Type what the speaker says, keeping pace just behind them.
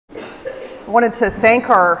wanted to thank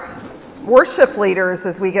our worship leaders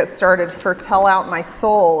as we get started for Tell Out My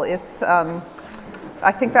Soul.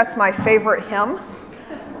 I think that's my favorite hymn.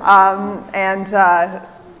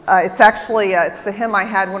 It's the hymn I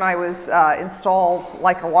had when I was installed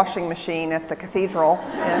like a washing machine at the cathedral.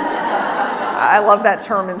 And I love that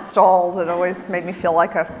term, installed. It always made me feel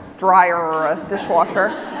like a dryer or a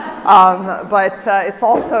dishwasher. But it's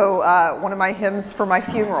also one of my hymns for my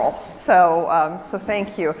funeral. So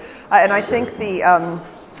thank you. And I think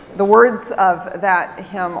the words of that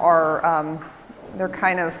hymn are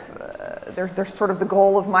they're sort of the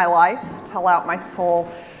goal of my life. Tell out my soul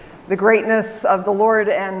the greatness of the Lord,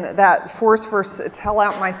 and that fourth verse, tell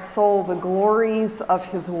out my soul the glories of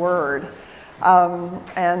His word.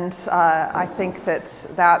 I think that's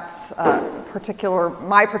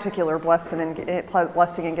my particular blessing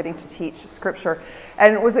in getting to teach Scripture.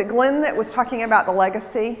 And was it Glenn that was talking about the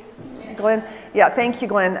legacy? Yeah. Glenn? Yeah, thank you,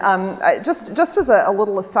 Glenn. Just as a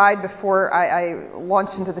little aside before I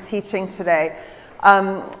launch into the teaching today,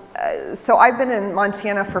 so I've been in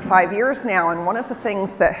Montana for 5 years now, and one of the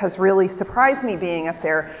things that has really surprised me being up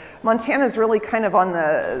there, Montana is really kind of on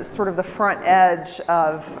the sort of the front edge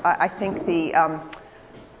of, I think, the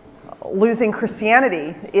losing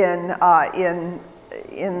Christianity in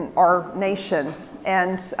our nation.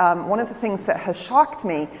 And one of the things that has shocked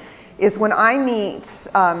me is when I meet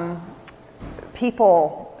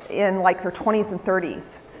people in like their 20s and 30s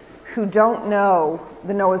who don't know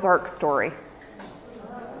the Noah's Ark story.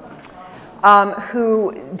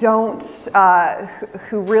 Who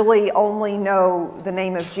really only know the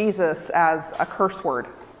name of Jesus as a curse word.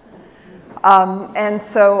 And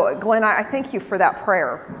so, Glenn, I thank you for that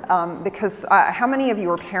prayer, because how many of you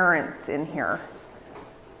are parents in here?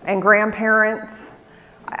 And grandparents?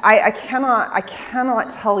 I cannot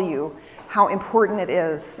tell you how important it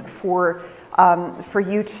is for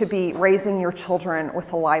you to be raising your children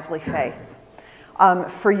with a lively faith.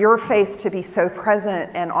 For your faith to be so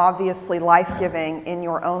present and obviously life-giving in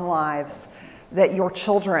your own lives that your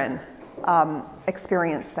children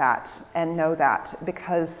experience that and know that.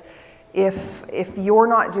 Because if you're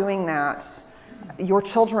not doing that, your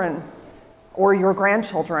children or your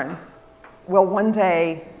grandchildren will one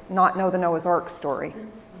day not know the Noah's Ark story.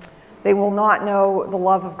 They will not know the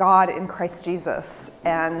love of God in Christ Jesus.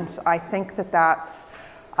 And I think that's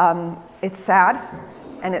it's sad.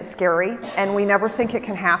 And it's scary, and we never think it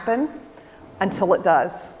can happen until it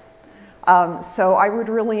does. So I would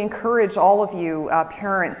really encourage all of you,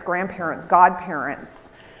 parents, grandparents, godparents,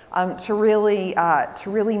 to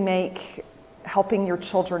really make helping your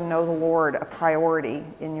children know the Lord a priority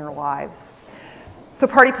in your lives. So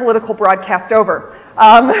party political broadcast over.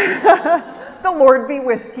 The Lord be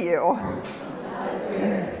with you.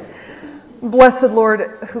 Blessed Lord,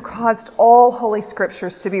 who caused all holy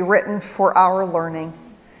scriptures to be written for our learning,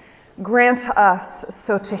 grant us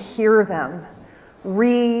so to hear them,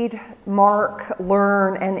 read, mark,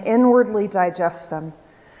 learn, and inwardly digest them,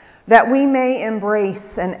 that we may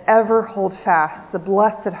embrace and ever hold fast the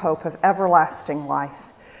blessed hope of everlasting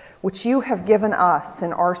life, which you have given us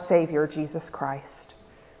in our Savior Jesus Christ,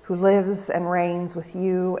 who lives and reigns with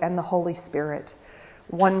you and the Holy Spirit,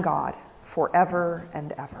 one God, forever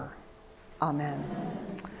and ever. Amen.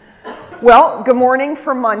 Well, good morning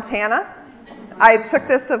from Montana. I took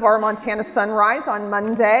this of our Montana sunrise on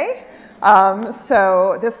Monday.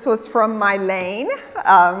 So this was from my lane,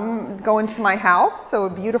 going to my house. So a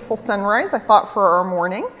beautiful sunrise, I thought, for our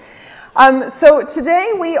morning. So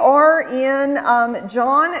today we are in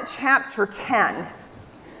John chapter 10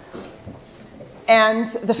 and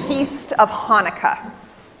the Feast of Hanukkah.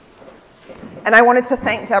 And I wanted to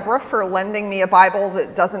thank Deborah for lending me a Bible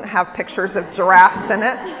that doesn't have pictures of giraffes in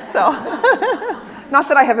it. So, not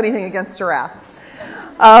that I have anything against giraffes.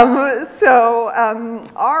 All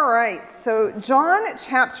right. So, John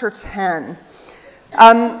chapter 10.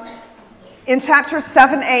 In chapters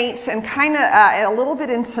 7, 8, and kind of a little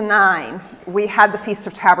bit into 9, we had the Feast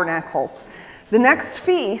of Tabernacles. The next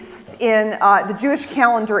feast in the Jewish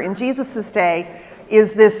calendar in Jesus' day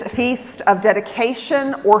is this Feast of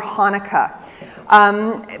Dedication or Hanukkah.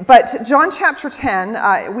 But John chapter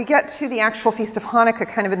 10, we get to the actual Feast of Hanukkah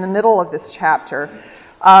kind of in the middle of this chapter.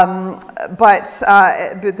 But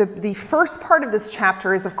the first part of this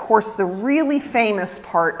chapter is, of course, the really famous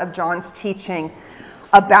part of John's teaching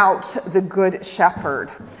about the Good Shepherd.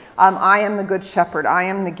 I am the Good Shepherd. I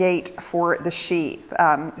am the gate for the sheep.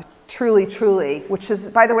 Truly, truly, which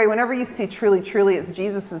is, by the way, whenever you see truly, truly, it's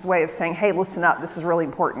Jesus' way of saying, hey, listen up, this is really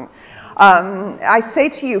important. I say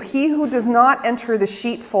to you, he who does not enter the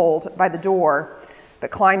sheepfold by the door, but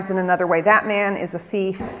climbs in another way, that man is a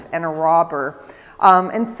thief and a robber.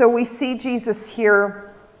 And so we see Jesus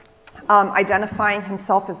here identifying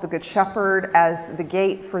himself as the Good Shepherd, as the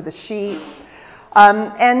gate for the sheep.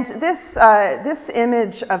 And this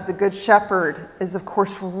image of the Good Shepherd is, of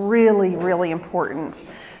course, really, really important.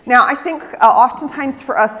 Now, I think oftentimes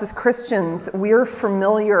for us as Christians, we're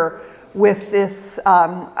familiar with this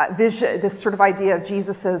vision, this sort of idea of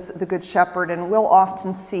Jesus as the Good Shepherd, and we'll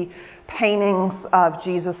often see paintings of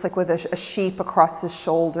Jesus like with a sheep across his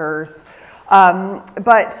shoulders. And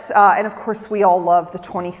of course, we all love the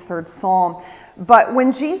 23rd Psalm. But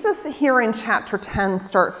when Jesus here in chapter 10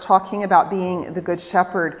 starts talking about being the Good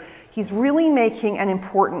Shepherd, he's really making an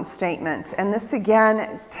important statement. And this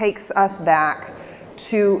again takes us back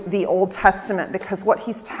to the Old Testament, because what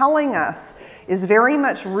he's telling us is very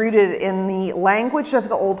much rooted in the language of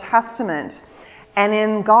the Old Testament and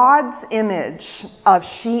in God's image of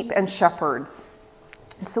sheep and shepherds.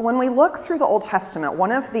 So when we look through the Old Testament,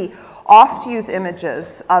 one of the oft-used images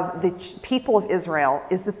of the people of Israel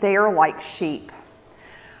is that they are like sheep.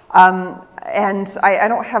 And I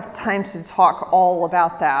don't have time to talk all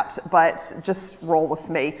about that, but just roll with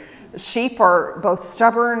me. Sheep are both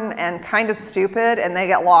stubborn and kind of stupid, and they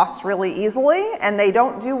get lost really easily, and they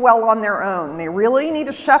don't do well on their own. They really need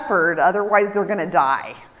a shepherd, otherwise they're going to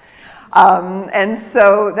die. And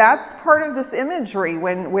so that's part of this imagery.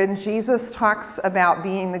 When Jesus talks about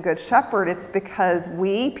being the Good Shepherd, it's because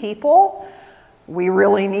we people, we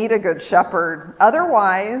really need a good shepherd.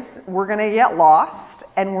 Otherwise, we're going to get lost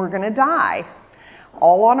and we're going to die,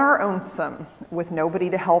 all on our own, with nobody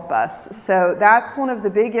to help us. So that's one of the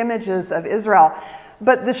big images of Israel.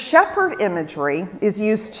 But the shepherd imagery is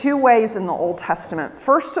used two ways in the Old Testament.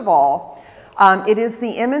 First of all, it is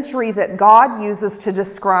the imagery that God uses to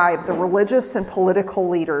describe the religious and political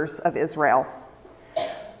leaders of Israel.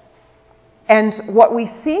 And what we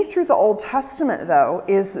see through the Old Testament, though,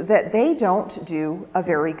 is that they don't do a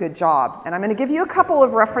very good job. And I'm going to give you a couple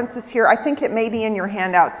of references here. I think it may be in your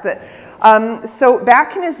handouts. But so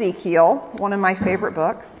back in Ezekiel, one of my favorite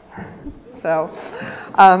books.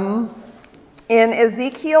 In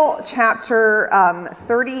Ezekiel chapter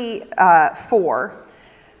 34,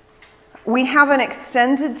 we have an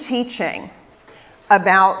extended teaching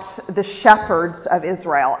about the shepherds of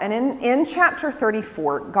Israel. And in chapter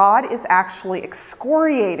 34, God is actually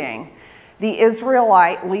excoriating the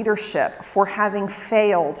Israelite leadership for having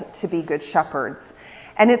failed to be good shepherds.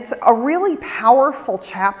 And it's a really powerful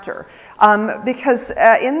chapter because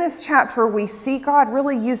in this chapter we see God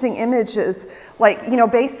really using images like,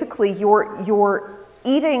 basically you're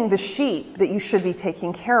eating the sheep that you should be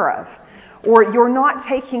taking care of. Or you're not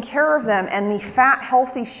taking care of them, and the fat,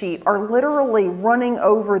 healthy sheep are literally running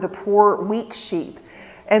over the poor, weak sheep.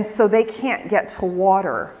 And so they can't get to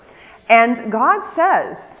water. And God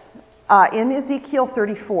says in Ezekiel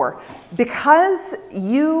 34, because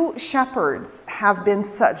you shepherds have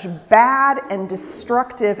been such bad and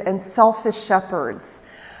destructive and selfish shepherds,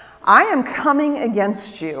 I am coming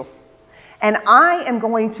against you, and I am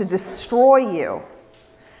going to destroy you.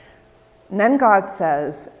 And then God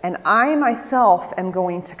says, and I myself am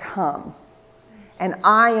going to come, and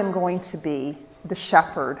I am going to be the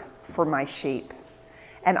shepherd for my sheep.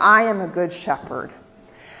 And I am a good shepherd.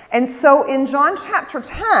 And so in John chapter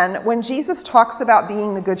 10, when Jesus talks about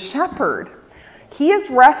being the good shepherd, he is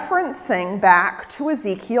referencing back to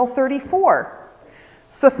Ezekiel 34.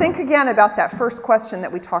 So think again about that first question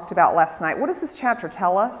that we talked about last night. What does this chapter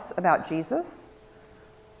tell us about Jesus?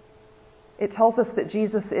 It tells us that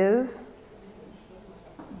Jesus is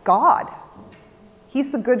God.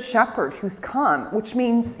 He's the good shepherd who's come, which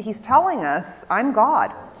means he's telling us, I'm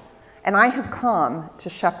God, and I have come to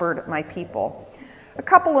shepherd my people. A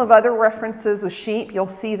couple of other references with sheep.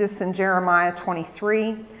 You'll see this in Jeremiah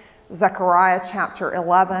 23, Zechariah chapter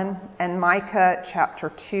 11, and Micah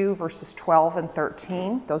chapter 2, verses 12 and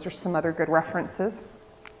 13. Those are some other good references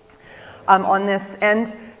on this. And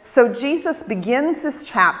so Jesus begins this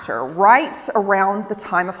chapter right around the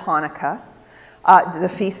time of Hanukkah, the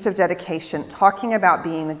Feast of Dedication, talking about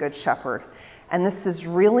being the Good Shepherd. And this is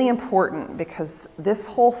really important because this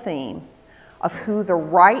whole theme of who the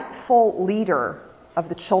rightful leader of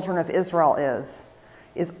the children of Israel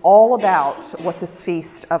is all about what this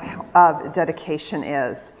Feast of Dedication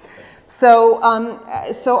is. So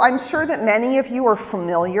I'm sure that many of you are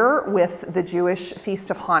familiar with the Jewish Feast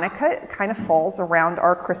of Hanukkah. It kind of falls around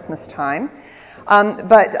our Christmas time.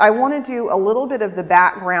 But I want to do a little bit of the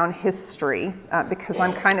background history because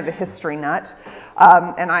I'm kind of a history nut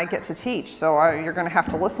and I get to teach, so you're going to have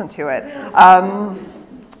to listen to it.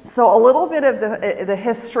 So a little bit of the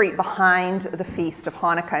history behind the Feast of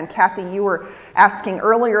Hanukkah. And Kathy, you were asking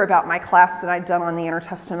earlier about my class that I'd done on the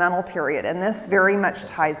intertestamental period, and this very much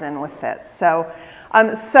ties in with it.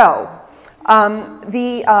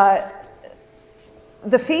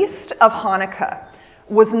 The Feast of Hanukkah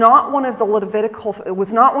was not one of the Levitical. It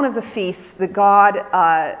was not one of the feasts that God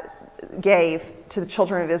gave to the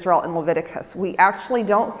children of Israel in Leviticus. We actually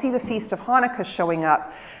don't see the Feast of Hanukkah showing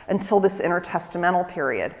up until this intertestamental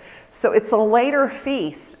period. So it's a later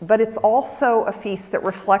feast, but it's also a feast that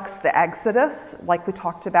reflects the Exodus, like we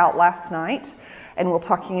talked about last night, and we'll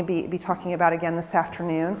be talking about again this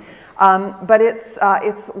afternoon. But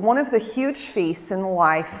it's one of the huge feasts in the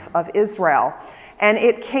life of Israel. And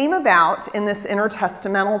it came about in this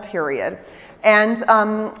intertestamental period. And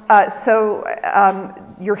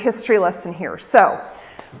your history lesson here. So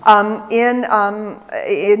in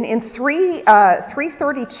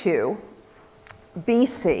 332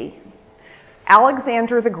 BC,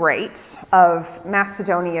 Alexander the Great of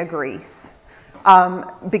Macedonia, Greece,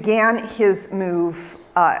 began his move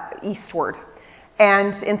eastward.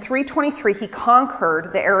 And in 323, he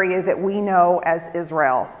conquered the area that we know as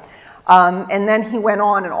Israel. And then he went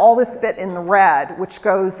on, and all this bit in the red, which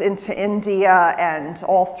goes into India and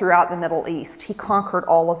all throughout the Middle East, he conquered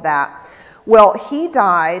all of that. Well, he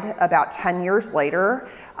died about 10 years later.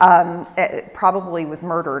 Probably was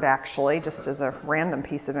murdered, actually, just as a random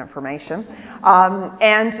piece of information.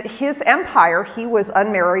 And his empire, he was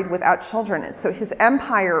unmarried without children. So his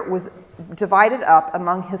empire was divided up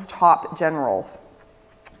among his top generals.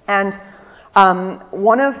 And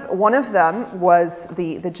one of them was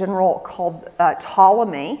the general called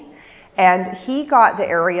Ptolemy, and he got the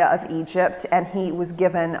area of Egypt, and he was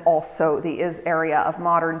given also the area of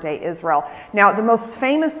modern-day Israel. Now, the most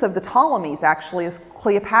famous of the Ptolemies actually is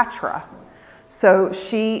Cleopatra. So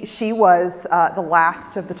she was the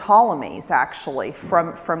last of the Ptolemies, actually,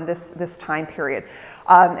 from this time period.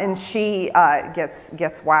 And she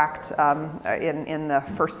gets whacked in the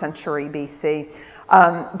 1st century BC.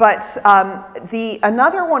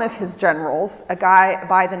 Another one of his generals, a guy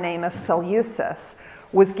by the name of Seleucus,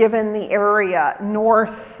 was given the area north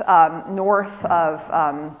of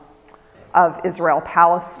Israel,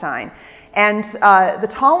 Palestine. And the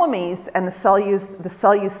Ptolemies and the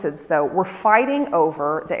Seleucids, though, were fighting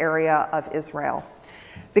over the area of Israel,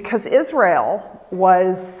 because Israel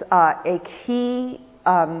was a key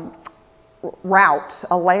route,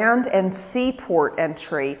 a land and seaport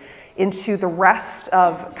entry into the rest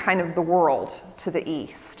of kind of the world to the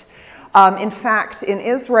east. In fact, in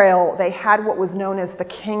Israel, they had what was known as the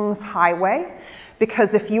King's Highway,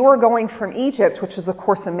 because if you were going from Egypt, which is, of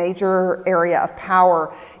course, a major area of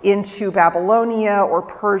power, into Babylonia or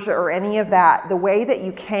Persia or any of that, the way that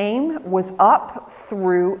you came was up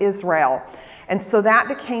through Israel. And so that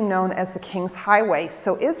became known as the King's Highway.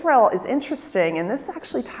 So Israel is interesting, and this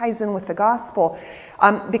actually ties in with the gospel,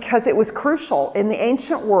 because it was crucial in the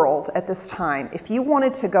ancient world at this time. If you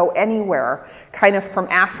wanted to go anywhere, kind of from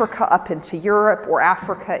Africa up into Europe or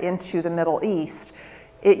Africa into the Middle East,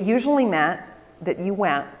 it usually meant that you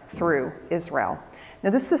went through Israel. Now,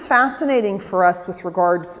 this is fascinating for us with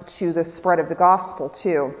regards to the spread of the gospel,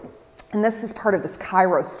 too. And this is part of this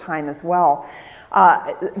Kairos time as well.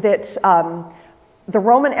 The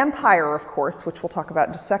Roman Empire, of course, which we'll talk about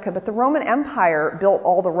in just a second, but the Roman Empire built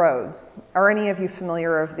all the roads. Are any of you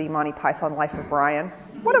familiar of the Monty Python Life of Brian?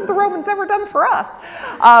 What have the Romans ever done for us?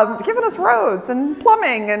 Given us roads and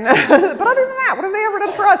plumbing, but other than that, what have they ever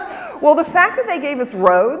done for us? Well, the fact that they gave us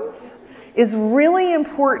roads is really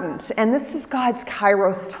important, and this is God's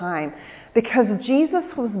Kairos time, because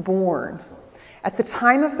Jesus was born at the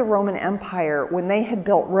time of the Roman Empire when they had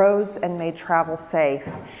built roads and made travel safe.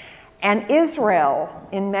 And Israel,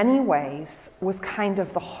 in many ways, was kind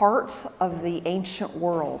of the heart of the ancient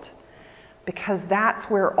world, because that's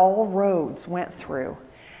where all roads went through.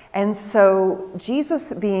 And so Jesus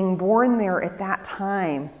being born there at that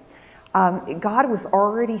time, God was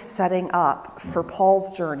already setting up for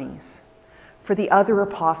Paul's journeys, for the other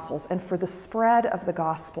apostles, and for the spread of the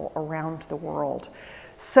gospel around the world.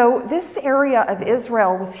 So this area of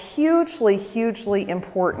Israel was hugely, hugely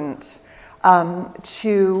important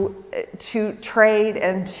to trade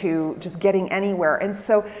and to just getting anywhere. And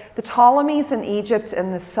so the Ptolemies in Egypt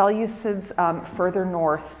and the Seleucids further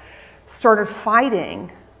north started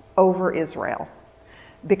fighting over Israel,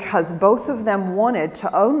 because both of them wanted to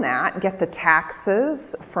own that, get the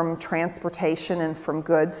taxes from transportation and from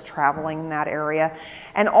goods traveling in that area,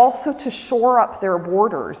 and also to shore up their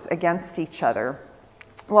borders against each other.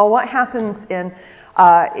 Well, what happens in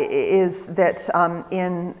is that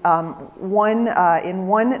in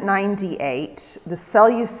 198, the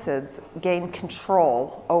Seleucids gained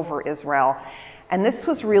control over Israel. And this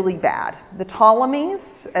was really bad. The Ptolemies,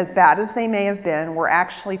 as bad as they may have been, were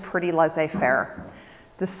actually pretty laissez-faire.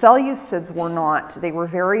 The Seleucids were not. They were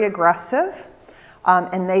very aggressive,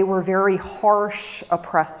 and they were very harsh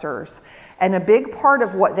oppressors. And a big part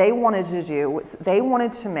of what they wanted to do was they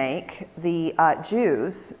wanted to make the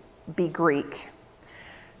Jews be Greek.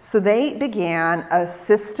 So they began a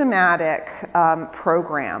systematic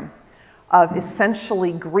program of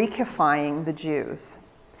essentially Greekifying the Jews.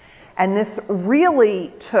 And this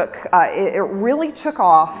really took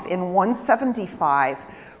off in 175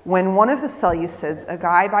 when one of the Seleucids, a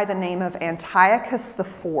guy by the name of Antiochus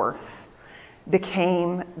IV,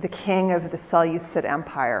 became the king of the Seleucid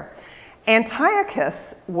Empire. Antiochus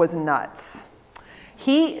was nuts.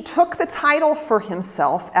 He took the title for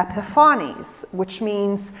himself Epiphanes, which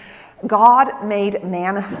means God made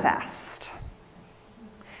manifest.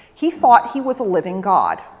 He thought he was a living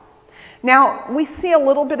God. Now, we see a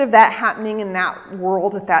little bit of that happening in that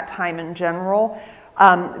world at that time in general.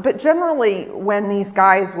 But generally, when these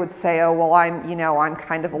guys would say, oh, well, I'm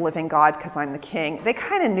kind of a living God because I'm the king, they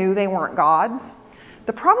kind of knew they weren't gods.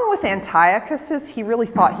 The problem with Antiochus is he really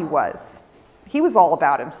thought he was. He was all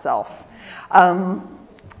about himself.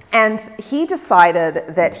 And he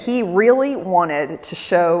decided that he really wanted to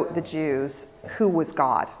show the Jews who was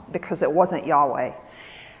God, because it wasn't Yahweh.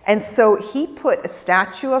 And so he put a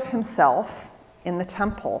statue of himself in the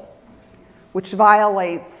temple, which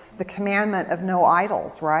violates the commandment of no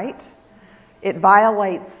idols, right? It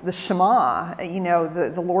violates the Shema,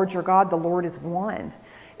 the Lord your God, the Lord is one.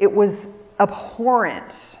 It was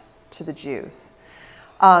abhorrent to the Jews.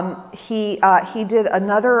 He did a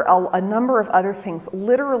number of other things,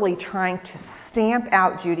 literally trying to stamp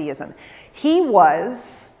out Judaism. He was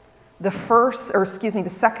the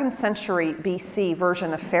second century BC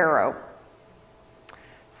version of Pharaoh.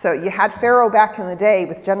 So you had Pharaoh back in the day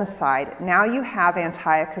with genocide. Now you have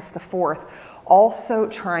Antiochus IV also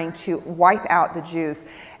trying to wipe out the Jews.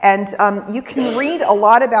 And you can read a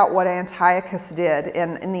lot about what Antiochus did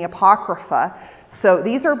in the Apocrypha. So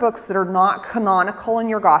these are books that are not canonical in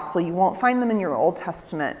your gospel. You won't find them in your Old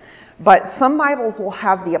Testament. But some Bibles will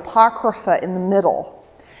have the Apocrypha in the middle.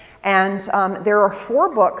 And there are 4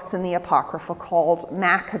 books in the Apocrypha called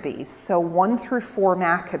Maccabees, so 1 through 4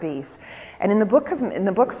 Maccabees. And in the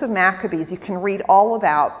books of Maccabees, you can read all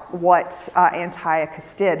about what Antiochus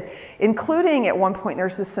did, including at one point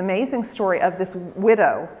there's this amazing story of this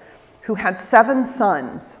widow who had 7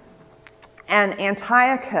 sons, and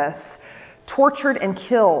Antiochus tortured and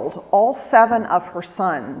killed all 7 of her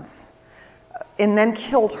sons, and then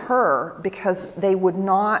killed her because they would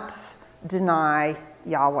not deny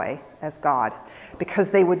Yahweh as God, because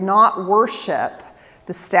they would not worship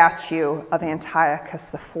the statue of Antiochus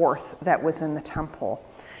IV that was in the temple.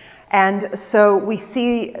 And so we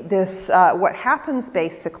see this, what happens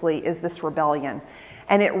basically is this rebellion.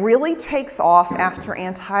 And it really takes off after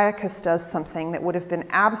Antiochus does something that would have been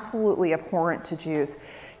absolutely abhorrent to Jews.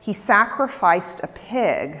 He sacrificed a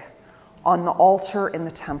pig on the altar in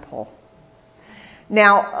the temple.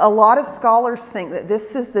 Now, a lot of scholars think that this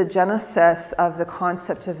is the genesis of the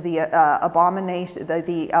concept of the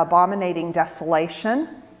abominating desolation.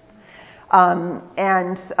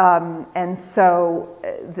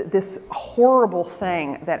 This horrible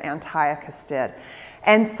thing that Antiochus did.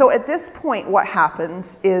 And so at this point, what happens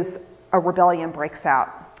is a rebellion breaks out.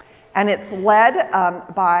 And it's led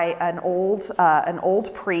by an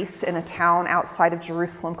old priest in a town outside of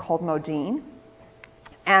Jerusalem called Modin.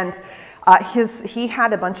 And he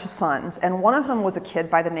had a bunch of sons, and one of them was a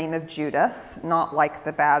kid by the name of Judas, not like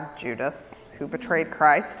the bad Judas who betrayed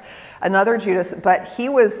Christ, another Judas, but he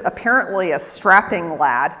was apparently a strapping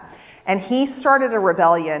lad, and he started a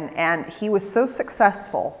rebellion, and he was so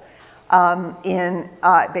successful in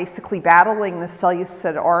basically battling the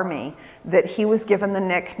Seleucid army that he was given the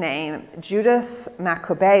nickname Judas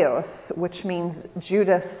Maccabeus, which means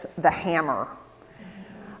Judas the Hammer.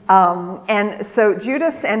 And so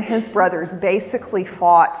Judas and his brothers basically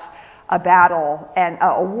fought a battle and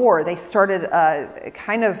a war. They started a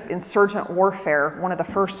kind of insurgent warfare, one of the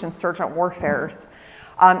first insurgent warfares,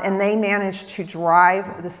 and they managed to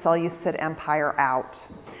drive the Seleucid Empire out.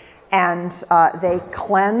 And they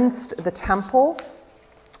cleansed the temple,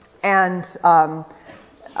 and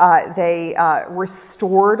they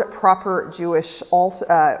restored proper Jewish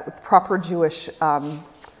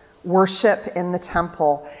worship in the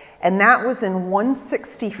temple. And that was in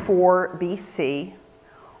 164 BC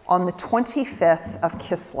on the 25th of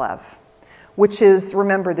Kislev, which is,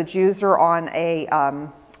 remember, the Jews are on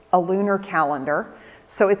a lunar calendar,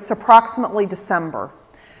 so it's approximately December.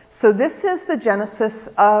 So this is the genesis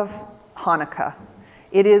of Hanukkah.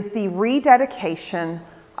 It is the rededication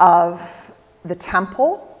of the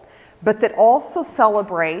temple, but that also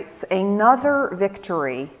celebrates another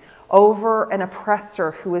victory over an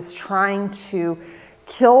oppressor who is trying to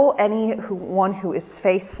kill anyone who is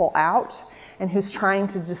faithful out and who's trying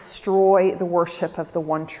to destroy the worship of the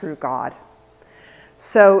one true God.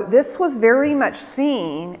 So this was very much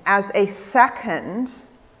seen as a second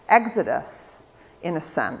Exodus, in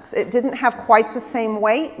a sense. It didn't have quite the same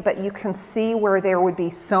weight, but you can see where there would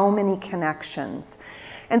be so many connections.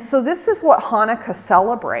 And so this is what Hanukkah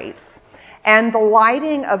celebrates. And the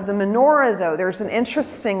lighting of the menorah, though, there's an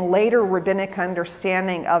interesting later rabbinic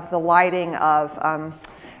understanding of the lighting of,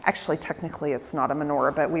 actually technically it's not a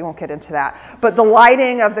menorah, but we won't get into that. But the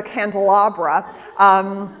lighting of the candelabra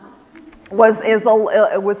was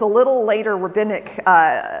a little later rabbinic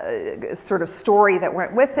sort of story that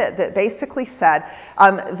went with it that basically said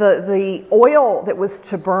the oil that was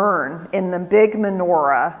to burn in the big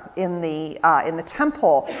menorah in the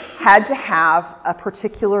temple had to have a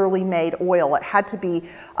particularly made oil. It had to be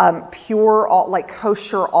pure, like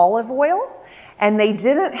kosher olive oil. And they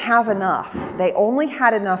didn't have enough. They only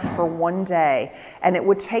had enough for one day. And it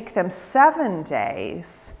would take them 7 days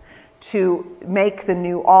to make the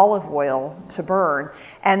new olive oil to burn.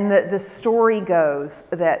 And the story goes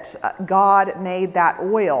that God made that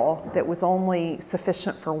oil that was only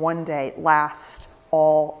sufficient for one day last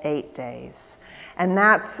all 8 days. And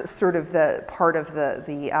that's sort of the part of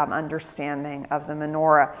the understanding of the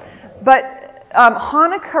menorah. But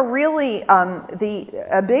Hanukkah really,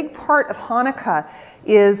 a big part of Hanukkah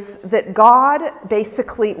is that God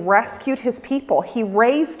basically rescued his people. He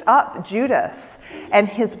raised up Judas and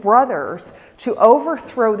his brothers to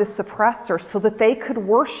overthrow this oppressor so that they could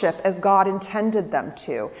worship as God intended them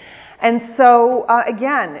to. And so,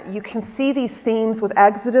 again, you can see these themes with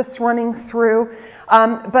Exodus running through.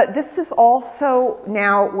 But this is also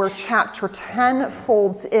now where chapter 10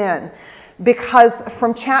 folds in. Because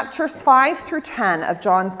from chapters 5 through 10 of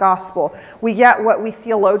John's Gospel, we get what we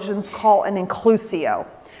theologians call an inclusio.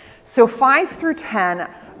 So 5 through 10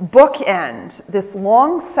 bookend this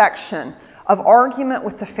long section of argument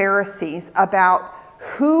with the Pharisees about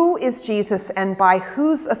who is Jesus and by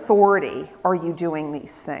whose authority are you doing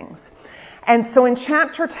these things. And so in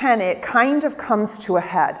chapter 10, it kind of comes to a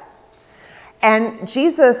head. And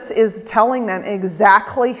Jesus is telling them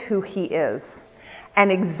exactly who he is and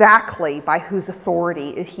exactly by whose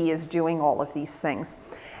authority he is doing all of these things.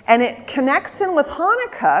 And it connects in with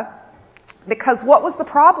Hanukkah because what was the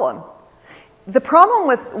problem? The problem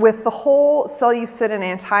with the whole Seleucid and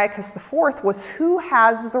Antiochus IV was who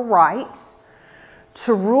has the right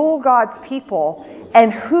to rule God's people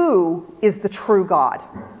and who is the true God.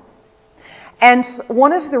 And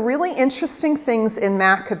one of the really interesting things in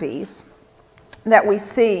Maccabees that we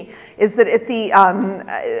see is that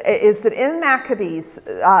in Maccabees,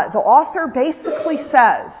 the author basically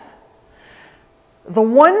says the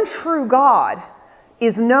one true God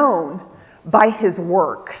is known by his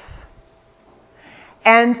works.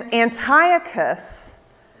 And Antiochus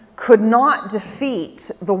could not defeat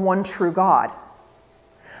the one true God.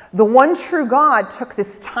 The one true God took this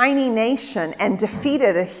tiny nation and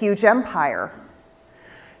defeated a huge empire.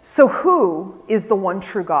 So who is the one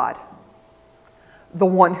true God? The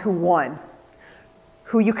one who won.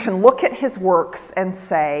 Who you can look at his works and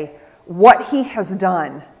say, what he has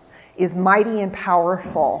done is mighty and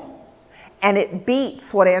powerful. And it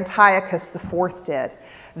beats what Antiochus IV did.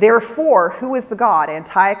 Therefore, who is the God?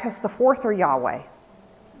 Antiochus IV or Yahweh?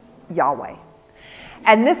 Yahweh.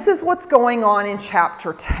 And this is what's going on in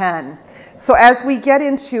chapter 10. So as we get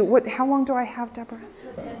into, how long do I have, Deborah?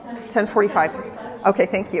 10:45. Okay,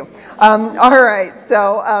 thank you. All right.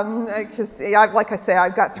 So, like I say,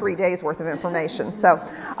 I've got 3 days worth of information. So,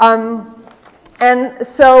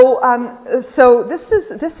 so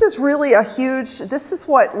this is really a huge. This is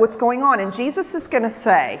what's going on, and Jesus is going to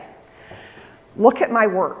say, "Look at my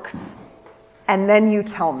works, and then you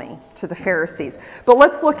tell me," to the Pharisees. But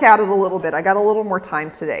let's look at it a little bit. I got a little more time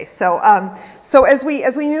today. So as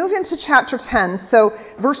we move into chapter 10, so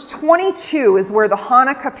verse 22 is where the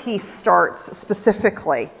Hanukkah piece starts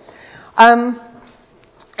specifically.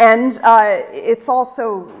 It's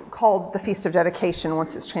also called the Feast of Dedication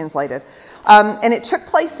once it's translated. And it took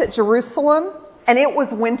place at Jerusalem, and it was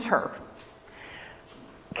winter.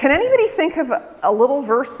 Can anybody think of a little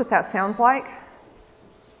verse that sounds like?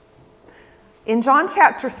 In John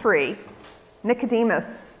chapter 3, Nicodemus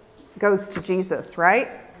goes to Jesus, right?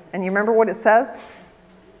 And you remember what it says?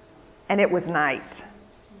 and it was night,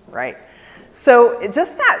 right? So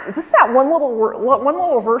just that one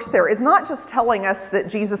little verse there is not just telling us that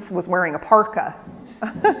Jesus was wearing a parka,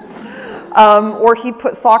 or he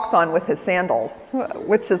put socks on with his sandals,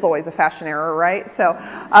 which is always a fashion error, right? So,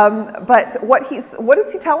 but what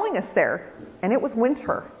is he telling us there? And it was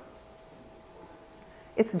winter.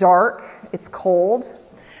 It's dark. It's cold.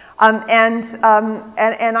 And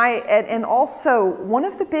also one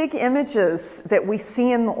of the big images that we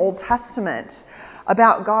see in the Old Testament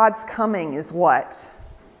about God's coming is what?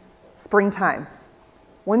 Springtime.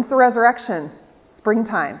 When's the resurrection?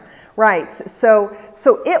 Springtime. Right. So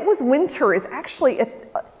it was winter is actually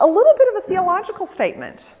a little bit of a theological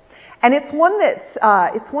statement. And it's one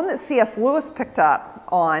that C.S. Lewis picked up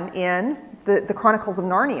on in the Chronicles of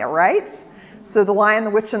Narnia, right? So the Lion,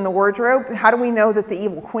 the Witch, and the Wardrobe. How do we know that the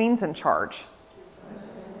evil queen's in charge?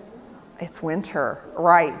 It's winter,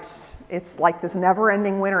 right. It's like this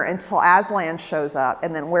never-ending winter until Aslan shows up,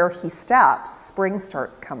 and then where he steps, spring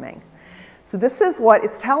starts coming. So this is what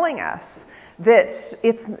it's telling us, that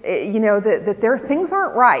that there things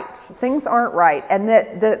aren't right, and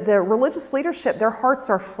that the religious leadership, their hearts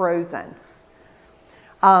are frozen.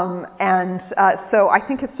 So I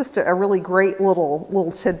think it's just a really great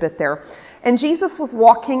little tidbit there. And Jesus was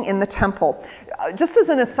walking in the temple. Just as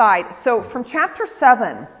an aside, so from chapter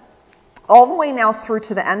 7 all the way now through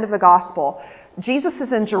to the end of the gospel, Jesus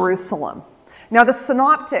is in Jerusalem. Now the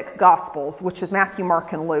synoptic gospels, which is Matthew,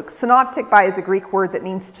 Mark, and Luke, synoptic is a Greek word that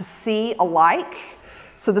means to see alike.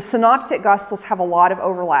 So the synoptic gospels have a lot of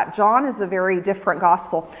overlap. John is a very different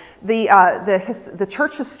gospel. The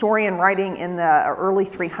church historian writing in the early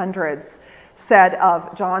 300s said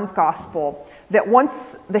of John's gospel that once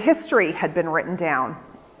the history had been written down,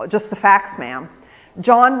 just the facts, ma'am,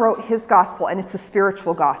 John wrote his gospel, and it's a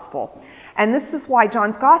spiritual gospel. And this is why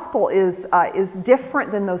John's gospel is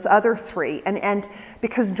different than those other three. And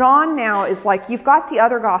because John now is like, you've got the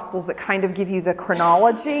other gospels that kind of give you the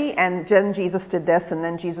chronology, and then Jesus did this, and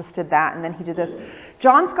then Jesus did that, and then he did this.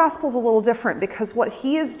 John's gospel is a little different because what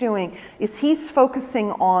he is doing is he's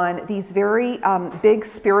focusing on these very big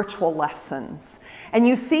spiritual lessons. And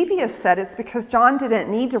Eusebius said it's because John didn't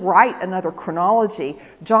need to write another chronology.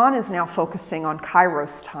 John is now focusing on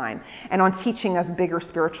Kairos time and on teaching us bigger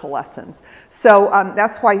spiritual lessons. So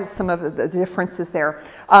that's why some of the difference is there.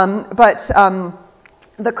 But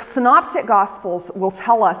the synoptic gospels will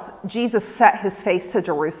tell us Jesus set his face to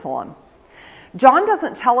Jerusalem. John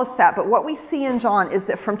doesn't tell us that, but what we see in John is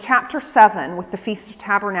that from chapter 7 with the Feast of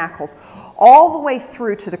Tabernacles all the way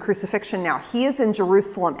through to the crucifixion now, he is in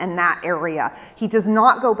Jerusalem and that area. He does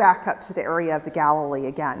not go back up to the area of the Galilee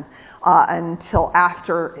again until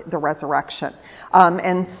after the resurrection.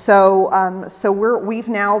 We've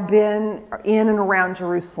now been in and around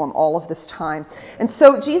Jerusalem all of this time. And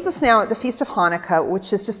so Jesus now at the Feast of Hanukkah,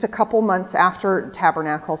 which is just a couple months after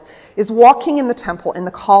Tabernacles, is walking in the temple in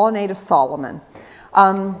the colonnade of Solomon.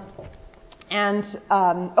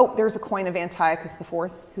 There's a coin of Antiochus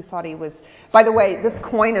IV, who thought he was... By the way, this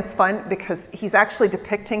coin is fun because he's actually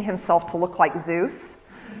depicting himself to look like Zeus,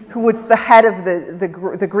 who was the head of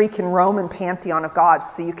the Greek and Roman pantheon of gods.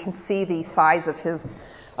 So you can see the size of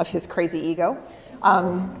his crazy ego.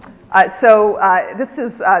 This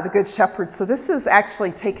is the Good Shepherd. So this is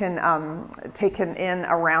actually taken in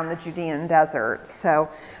around the Judean desert. So,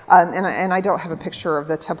 and I don't have a picture of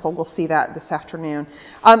the temple. We'll see that this afternoon.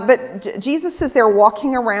 But Jesus is there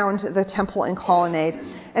walking around the temple and colonnade,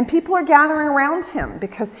 and people are gathering around him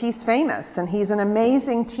because he's famous and he's an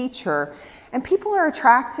amazing teacher. And people are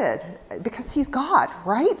attracted because he's God,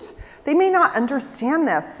 right? They may not understand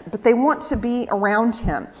this, but they want to be around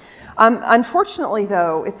him. Unfortunately,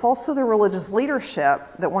 though, it's also the religious leadership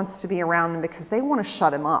that wants to be around him because they want to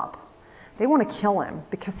shut him up. They want to kill him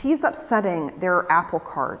because he's upsetting their apple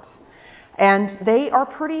cart. And they are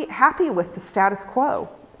pretty happy with the status quo.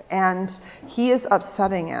 And he is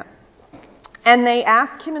upsetting it. And they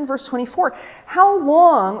ask him in verse 24, how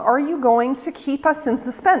long are you going to keep us in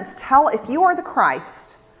suspense? Tell, if you are the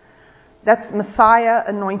Christ, that's Messiah,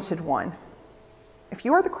 anointed one. If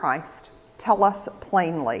you are the Christ, tell us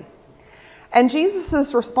plainly. And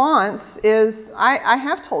Jesus' response is, I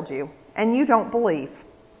have told you, and you don't believe.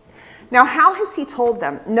 Now, how has he told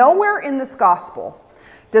them? Nowhere in this gospel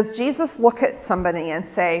does Jesus look at somebody and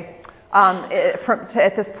say,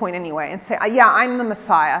 at this point anyway, and say, yeah, I'm the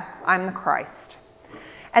Messiah, I'm the Christ.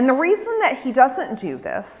 And the reason that he doesn't do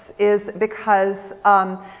this is because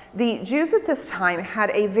the Jews at this time had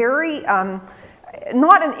a very,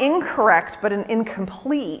 not an incorrect, but an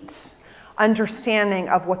incomplete understanding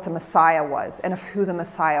of what the Messiah was and of who the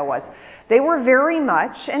Messiah was. They were very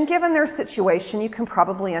much, and given their situation, you can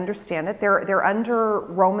probably understand it, they're under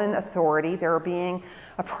Roman authority. They're being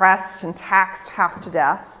oppressed and taxed half to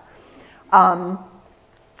death.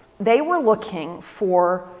 They were looking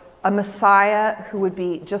for a Messiah who would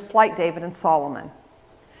be just like David and Solomon.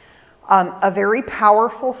 A very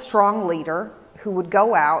powerful, strong leader who would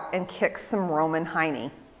go out and kick some Roman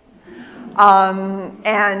hiney.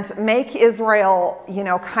 And make Israel,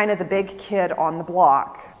 kind of the big kid on the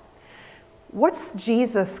block. What's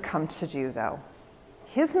Jesus come to do, though?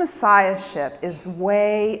 His messiahship is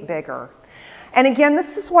way bigger. And again,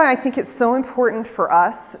 this is why I think it's so important for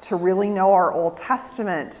us to really know our Old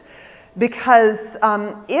Testament. Because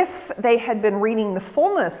if they had been reading the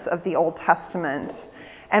fullness of the Old Testament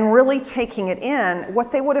and really taking it in,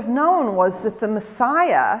 what they would have known was that the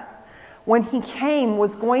Messiah, when he came,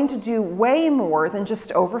 was going to do way more than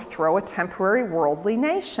just overthrow a temporary worldly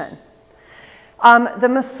nation. The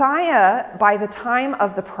Messiah, by the time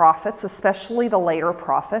of the prophets, especially the later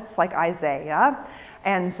prophets like Isaiah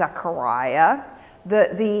and Zechariah,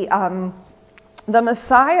 the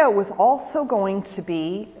Messiah was also going to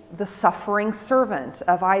be the suffering servant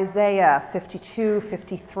of Isaiah 52,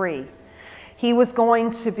 53. He was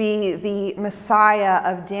going to be the Messiah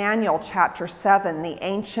of Daniel chapter 7, the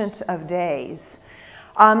Ancient of Days.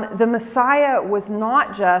 The Messiah was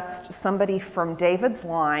not just somebody from David's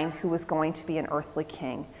line who was going to be an earthly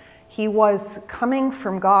king. He was coming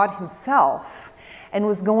from God himself and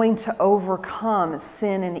was going to overcome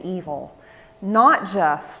sin and evil, not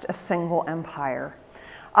just a single empire.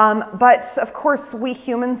 But, of course, we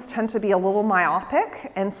humans tend to be a little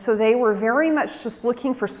myopic, and so they were very much just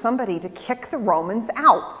looking for somebody to kick the Romans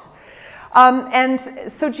out. And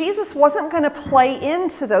so Jesus wasn't going to play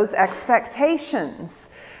into those expectations.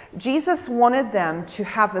 Jesus wanted them to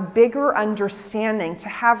have a bigger understanding, to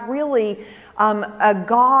have really a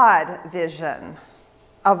God vision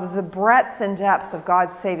of the breadth and depth of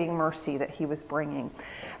God's saving mercy that he was bringing.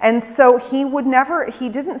 And so he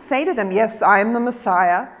didn't say to them, yes, I am the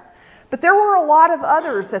Messiah. But there were a lot of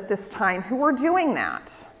others at this time who were doing that.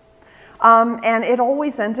 And it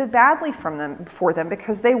always ended badly for them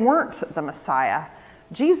because they weren't the Messiah.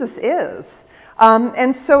 Jesus is.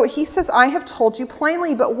 And so he says, I have told you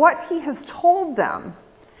plainly, but what he has told them,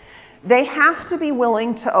 they have to be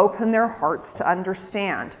willing to open their hearts to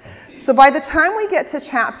understand. So by the time we get to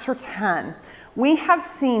chapter 10, we have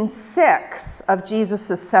seen 6 of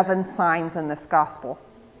Jesus' 7 signs in this gospel.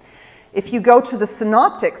 If you go to the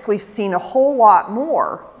synoptics, we've seen a whole lot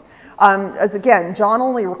more. As again, John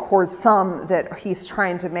only records some that he's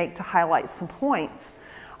trying to make to highlight some points.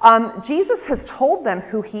 Jesus has told them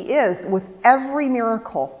who he is with every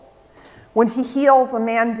miracle. When he heals a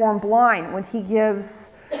man born blind, when he gives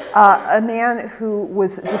a man who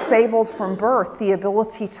was disabled from birth the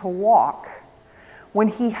ability to walk, when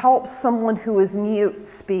he helps someone who is mute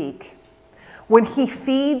speak, when he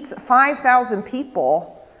feeds 5,000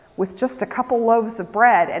 people with just a couple loaves of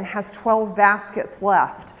bread and has 12 baskets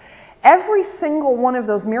left. Every single one of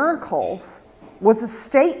those miracles was a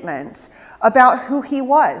statement about who he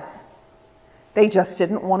was. They just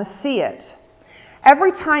didn't want to see it.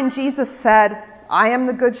 Every time Jesus said, I am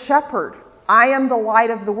the good shepherd, I am the light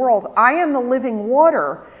of the world, I am the living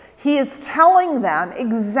water, he is telling them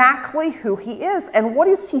exactly who he is. And what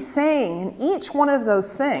is he saying in each one of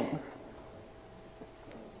those things?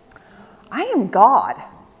 I am God.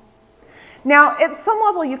 Now, at some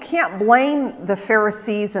level, you can't blame the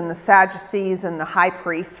Pharisees and the Sadducees and the high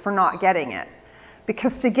priests for not getting it.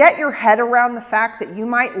 Because to get your head around the fact that you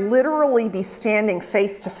might literally be standing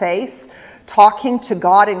face to face, talking to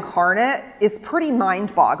God incarnate, is pretty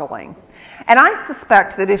mind-boggling. And I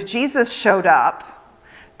suspect that if Jesus showed up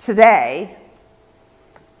today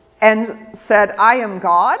and said, I am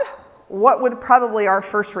God, what would probably our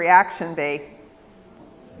first reaction be?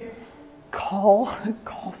 Call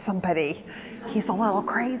somebody. He's a little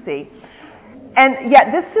crazy. And yet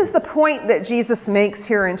this is the point that Jesus makes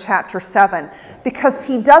here in chapter 7, because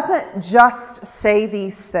he doesn't just say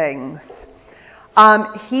these things.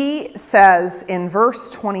 He says in verse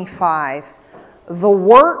 25, the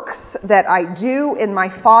works that I do in my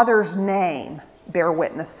Father's name bear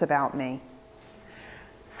witness about me.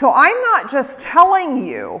 So I'm not just telling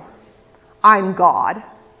you I'm God,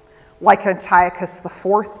 like Antiochus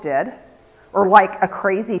IV did, or like a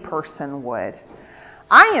crazy person would.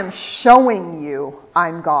 I am showing you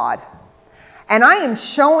I'm God. And I am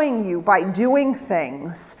showing you by doing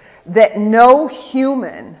things that no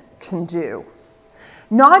human can do.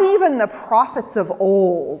 Not even the prophets of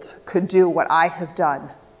old could do what I have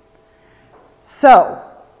done. So,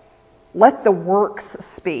 let the works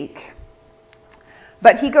speak.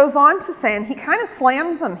 But he goes on to say, and he kind of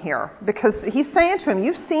slams them here, because he's saying to him,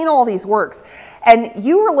 you've seen all these works, and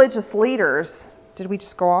you religious leaders, did we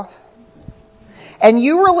just go off? And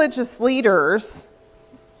you religious leaders,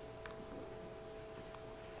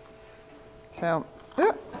 so,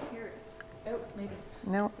 Maybe.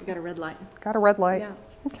 No. We got a red light. Got a red light. Yeah.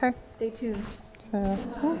 Okay. Stay tuned.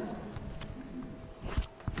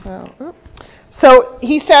 So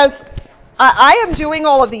he says, I am doing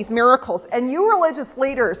all of these miracles, and you religious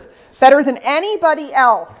leaders, better than anybody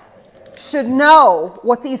else, should know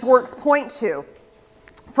what these works point to.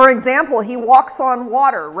 For example, he walks on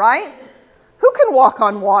water, right? Who can walk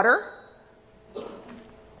on water?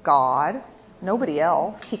 God. Nobody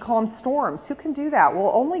else. He calms storms. Who can do that?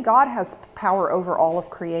 Well, only God has power over all of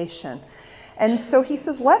creation. And so he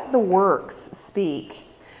says, let the works speak.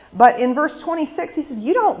 But in verse 26, he says,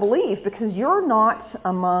 you don't believe because you're not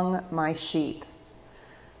among my sheep.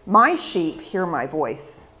 My sheep hear my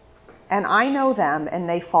voice, and I know them, and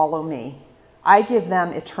they follow me. I give them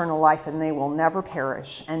eternal life, and they will never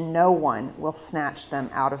perish, and no one will snatch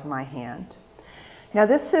them out of my hand. Now,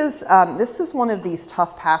 this is one of these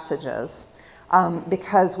tough passages.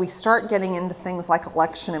 Because we start getting into things like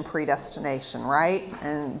election and predestination, right?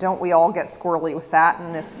 And don't we all get squirrely with that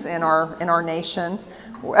in our nation?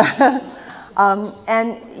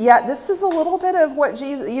 And yet, this is a little bit of what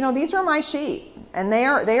Jesus. These are my sheep, and they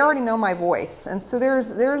already know my voice. And so there's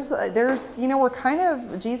we're kind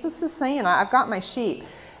of, Jesus is saying, I've got my sheep,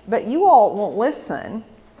 but you all won't listen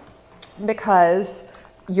because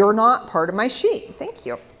you're not part of my sheep. Thank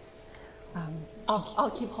you.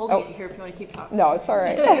 I'll keep holding it here if you want to keep talking. No, it's all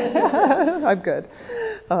right. I'm good.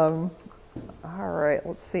 All right,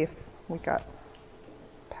 let's see if we got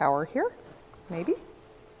power here. Maybe.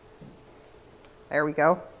 There we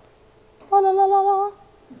go. La la la la la.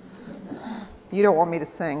 You don't want me to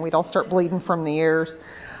sing. We'd all start bleeding from the ears.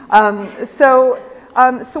 So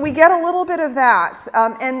we get a little bit of that,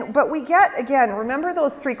 but we get, again, remember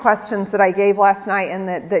those 3 questions that I gave last night, and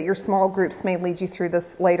that your small groups may lead you through this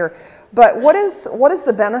later. But what is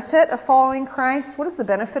the benefit of following Christ? What is the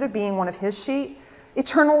benefit of being one of His sheep?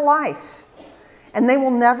 Eternal life. And they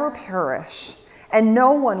will never perish, and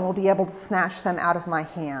no one will be able to snatch them out of my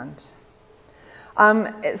hand.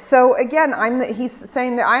 So again, he's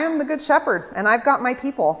saying that I am the good shepherd, and I've got my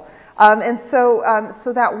people. So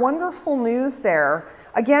that wonderful news there,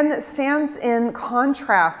 again, that stands in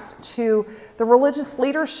contrast to the religious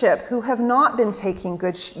leadership who have not been taking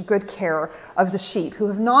good care of the sheep, who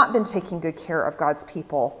have not been taking good care of God's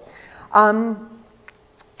people. And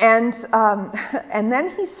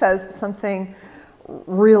then he says something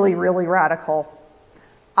really, really radical.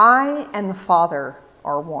 I and the Father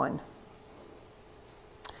are one.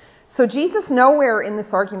 So Jesus nowhere in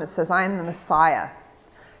this argument says, I am the Messiah.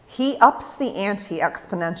 He ups the ante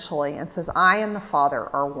exponentially and says, I and the Father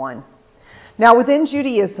are one. Now, within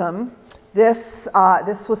Judaism, this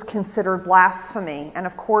was considered blasphemy. And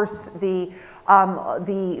of course, the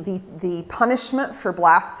punishment for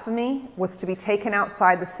blasphemy was to be taken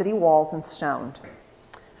outside the city walls and stoned.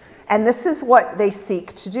 And this is what they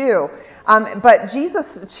seek to do. But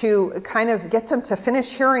Jesus, to kind of get them to finish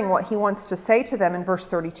hearing what he wants to say to them in verse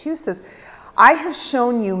 32, says, I have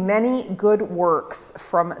shown you many good works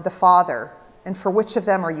from the Father, and for which of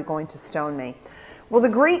them are you going to stone me? Well, the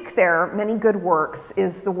Greek there, many good works,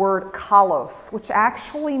 is the word kalos, which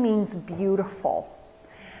actually means beautiful.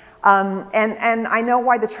 And I know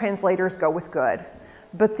why the translators go with good.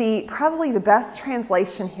 But probably the best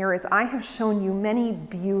translation here is, I have shown you many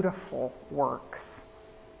beautiful works.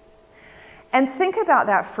 And think about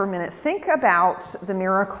that for a minute. Think about the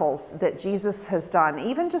miracles that Jesus has done,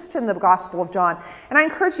 even just in the Gospel of John. And I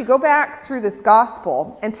encourage you, go back through this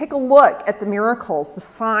Gospel and take a look at the miracles, the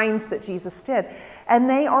signs that Jesus did. And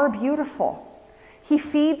they are beautiful. He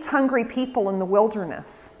feeds hungry people in the wilderness.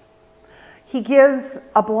 He gives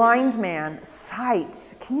a blind man sight.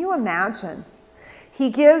 Can you imagine?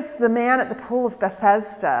 He gives the man at the pool of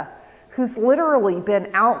Bethesda, who's literally been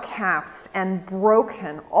outcast and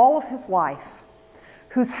broken all of his life,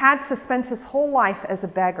 who's had to spend his whole life as a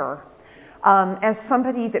beggar, as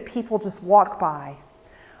somebody that people just walk by,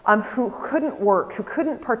 who couldn't work, who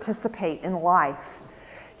couldn't participate in life.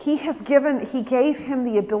 He gave him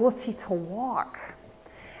the ability to walk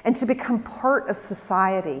and to become part of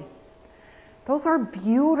society. Those are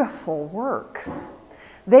beautiful works.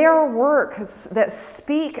 They are works that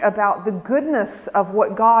speak about the goodness of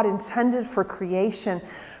what God intended for creation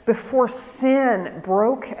before sin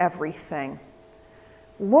broke everything.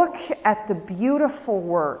 Look at the beautiful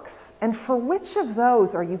works. And for which of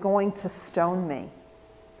those are you going to stone me?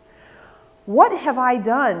 What have I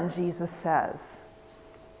done, Jesus says,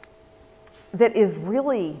 that is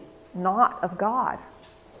really not of God?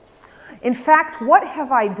 In fact, what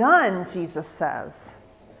have I done, Jesus says,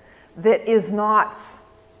 that is not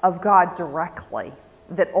of God directly,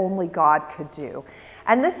 that only God could do?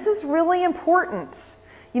 And this is really important.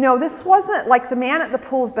 This wasn't like the man at the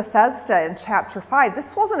pool of Bethesda in chapter 5.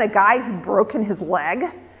 This wasn't a guy who'd broken his leg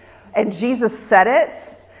and Jesus said it.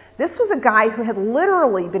 This was a guy who had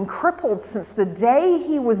literally been crippled since the day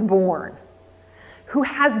he was born, who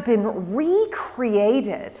has been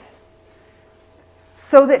recreated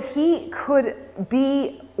so that he could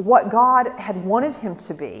be what God had wanted him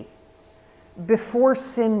to be before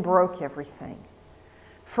sin broke everything.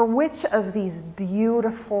 For which of these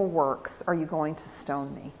beautiful works are you going to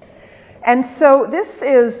stone me? And so this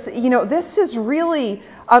is really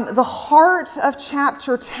the heart of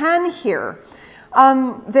chapter 10 here.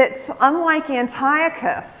 That unlike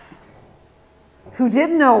Antiochus, who did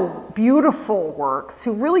no beautiful works,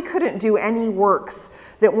 who really couldn't do any works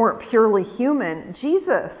that weren't purely human,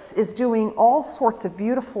 Jesus is doing all sorts of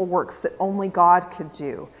beautiful works that only God could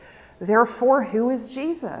do. Therefore, who is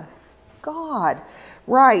Jesus? God.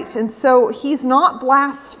 Right. And so he's not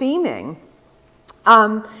blaspheming.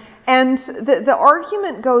 And the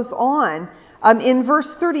argument goes on. In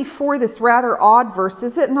verse 34, this rather odd verse,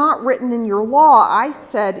 is it not written in your law, I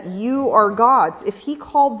said, you are gods? If he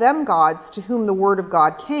called them gods to whom the word of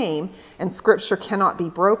God came, and scripture cannot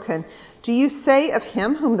be broken, do you say of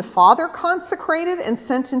him whom the Father consecrated and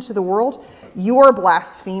sent into the world, you are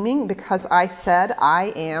blaspheming because I said,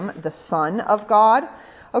 I am the Son of God?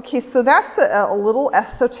 Okay, so that's a little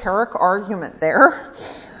esoteric argument there.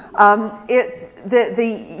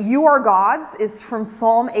 The you are gods is from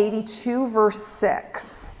Psalm 82, verse 6.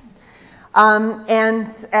 And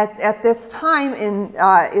at this time in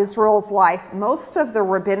Israel's life, most of the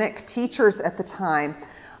rabbinic teachers at the time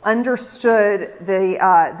understood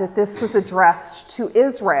that this was addressed to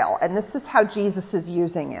Israel, and this is how Jesus is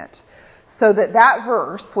using it. So that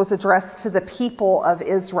verse was addressed to the people of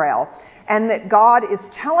Israel, and that God is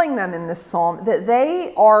telling them in this psalm that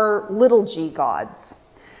they are little g gods.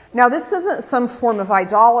 Now, this isn't some form of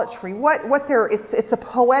idolatry. It's a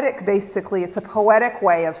poetic, basically, it's a poetic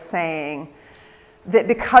way of saying that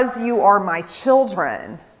because you are my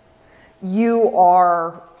children, you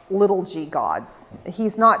are little g gods.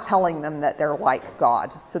 He's not telling them that they're like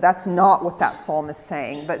God. So that's not what that psalm is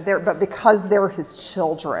saying. But because they're his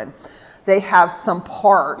children, they have some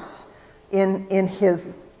part in his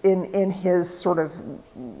sort of,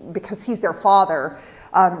 because he's their father,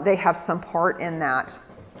 they have some part in that.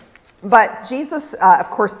 But Jesus, of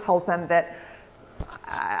course, tells them that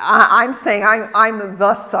I'm saying I'm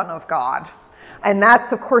the Son of God. And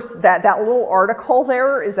that's, of course, that little article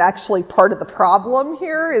there is actually part of the problem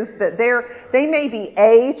here, is that they may be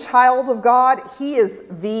a child of God. He is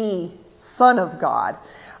the Son of God.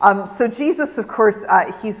 So Jesus, of course,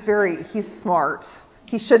 he's smart.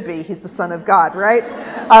 He should be. He's the Son of God, right?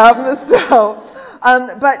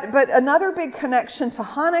 But another big connection to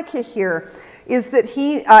Hanukkah here is that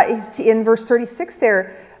he, in verse 36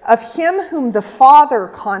 there, of him whom the Father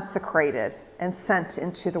consecrated and sent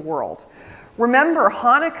into the world. Remember,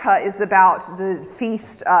 Hanukkah is about the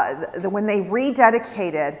feast, when they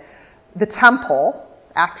rededicated the temple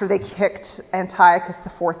after they kicked Antiochus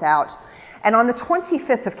IV out. And on the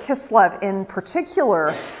 25th of Kislev in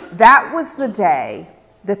particular, that was the day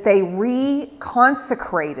that they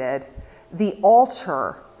reconsecrated the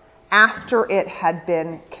altar after it had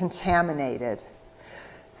been contaminated.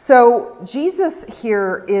 So Jesus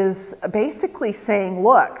here is basically saying,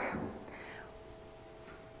 look,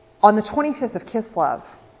 on the 25th of Kislev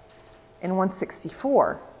in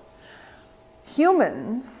 164,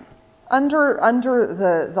 humans, under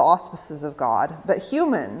the auspices of God, but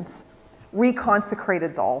humans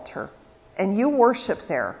reconsecrated the altar, and you worship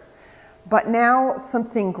there. But now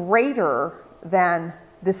something greater than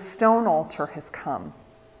this stone altar has come.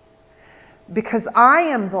 Because I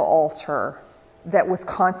am the altar that was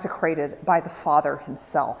consecrated by the Father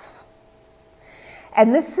himself.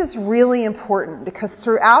 And this is really important because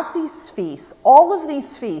throughout these feasts, all of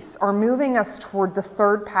these feasts are moving us toward the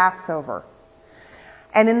third Passover.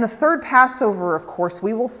 And in the third Passover, of course,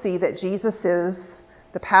 we will see that Jesus is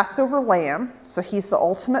the Passover lamb, so he's the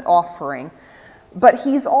ultimate offering. But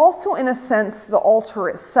he's also, in a sense, the altar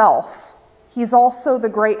itself. He's also the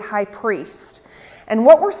great high priest. And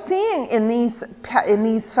what we're seeing in these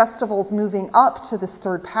festivals moving up to this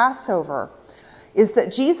third Passover is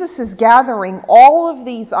that Jesus is gathering all of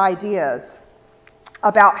these ideas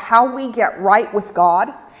about how we get right with God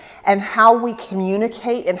and how we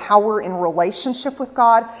communicate and how we're in relationship with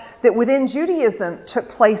God, that within Judaism took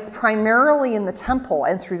place primarily in the temple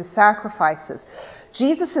and through the sacrifices.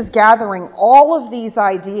 Jesus is gathering all of these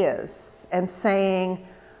ideas and saying,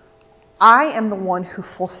 I am the one who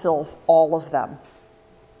fulfills all of them.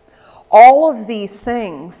 All of these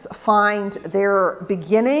things find their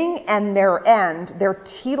beginning and their end, their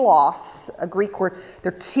telos, a Greek word,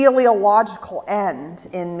 their teleological end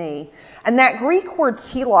in me. And that Greek word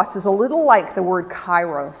telos is a little like the word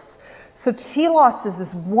kairos. So telos is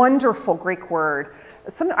this wonderful Greek word.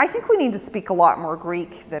 I think we need to speak a lot more Greek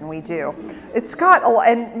than we do. It's got,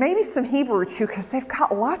 and maybe some Hebrew too, because they've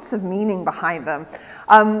got lots of meaning behind them.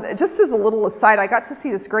 Just as a little aside, I got to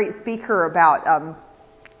see this great speaker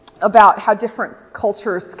about how different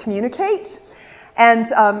cultures communicate.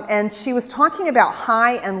 And she was talking about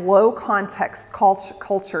high and low context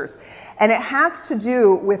cultures. And it has to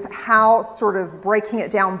do with how, sort of breaking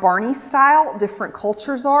it down Barney style, different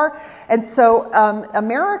cultures are. And so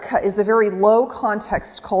America is a very low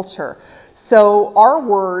context culture. So our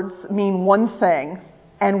words mean one thing,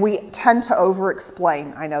 and we tend to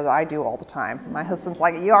over-explain. I know that I do all the time. My husband's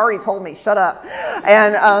like, you already told me, shut up.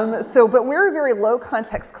 And but we're a very low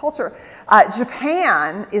context culture.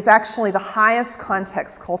 Japan is actually the highest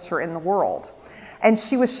context culture in the world. And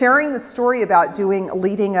she was sharing the story about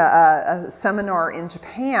leading a seminar in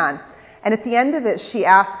Japan. And at the end of it, she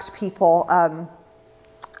asked people,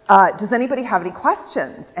 does anybody have any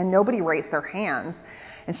questions? And nobody raised their hands.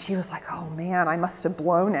 And she was like, oh man, I must have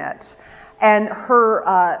blown it. And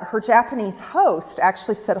her Japanese host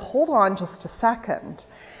actually said, hold on just a second.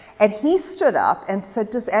 And he stood up and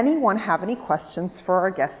said, does anyone have any questions for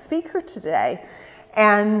our guest speaker today?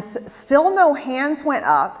 And still no hands went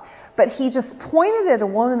up, but he just pointed at a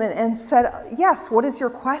woman and said, yes, what is your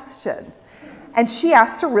question? And she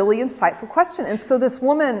asked a really insightful question. And so this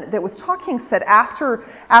woman that was talking said after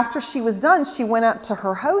she was done, she went up to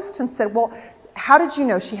her host and said, well, how did you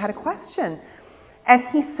know she had a question? And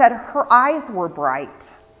he said her eyes were bright.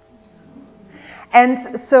 And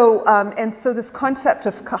so this concept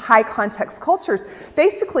of high context cultures,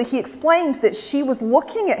 basically he explained that she was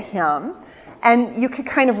looking at him and you could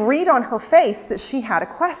kind of read on her face that she had a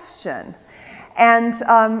question.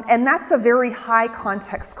 And that's a very high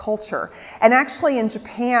context culture. And actually in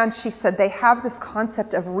Japan, she said they have this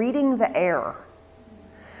concept of reading the air.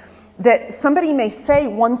 That somebody may say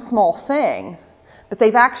one small thing, but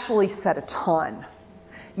they've actually said a ton.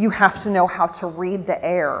 You have to know how to read the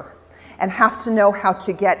air and have to know how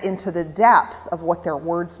to get into the depth of what their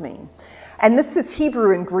words mean. And this is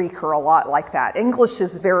Hebrew and Greek are a lot like that. English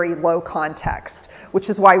is very low context, which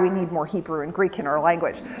is why we need more Hebrew and Greek in our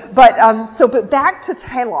language. But back to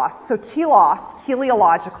telos. So telos,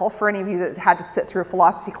 teleological, for any of you that had to sit through a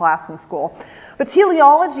philosophy class in school. But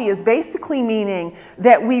teleology is basically meaning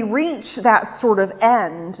that we reach that sort of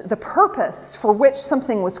end, the purpose for which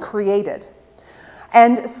something was created.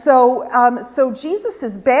 And so Jesus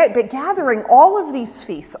is gathering all of these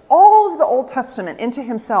feasts, all of the Old Testament into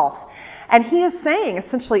himself. And he is saying,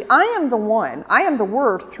 essentially, I am the one, I am the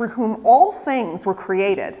Word through whom all things were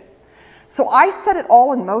created. So I set it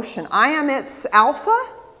all in motion. I am its Alpha,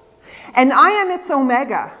 and I am its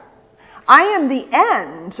Omega. I am the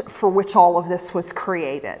end for which all of this was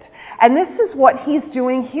created. And this is what he's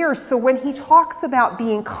doing here. So when he talks about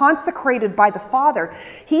being consecrated by the Father,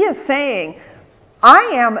 he is saying,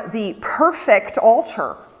 I am the perfect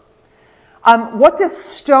altar. What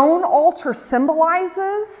this stone altar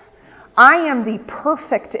symbolizes, I am the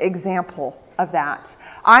perfect example of that.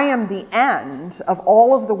 I am the end of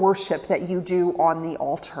all of the worship that you do on the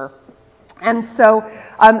altar. And so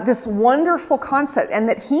this wonderful concept, and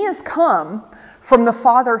that he has come from the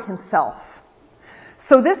Father himself.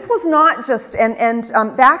 So this was not just,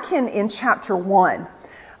 back in chapter 1,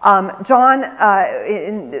 John,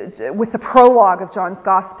 with the prologue of John's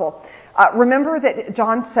Gospel, remember that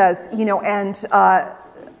John says,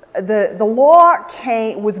 the law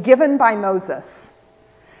was given by Moses,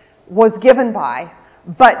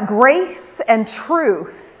 but grace and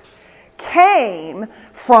truth came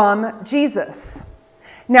from Jesus.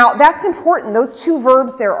 Now, that's important. Those two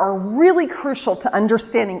verbs there are really crucial to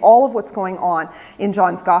understanding all of what's going on in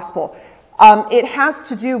John's Gospel. It has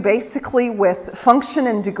to do basically with function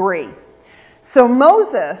and degree. So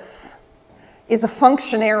Moses is a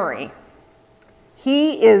functionary.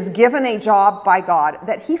 He is given a job by God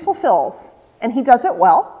that he fulfills, and he does it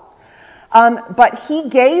well. But he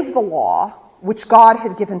gave the law, which God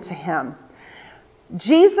had given to him.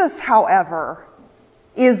 Jesus, however,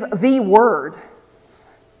 is the Word.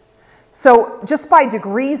 So just by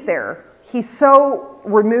degrees there, He's so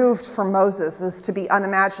removed from Moses as to be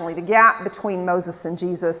unimaginable. The gap between Moses and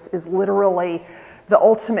Jesus is literally the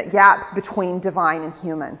ultimate gap between divine and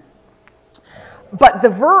human. But the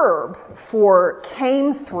verb for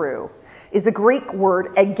came through is a Greek word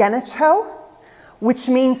egeneto, which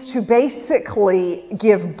means to basically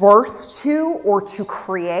give birth to or to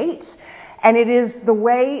create. And it is the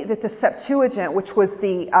way that the Septuagint, which was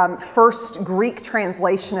the first Greek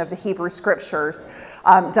translation of the Hebrew Scriptures,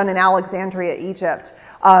 done in Alexandria, Egypt,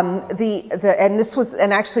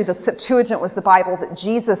 and actually the Septuagint was the Bible that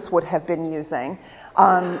Jesus would have been using.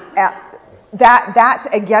 That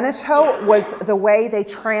egeneto was the way they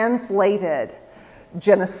translated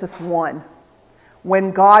Genesis 1.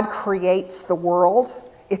 When God creates the world,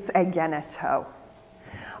 it's egeneto.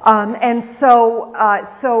 So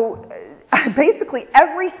basically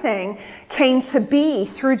everything came to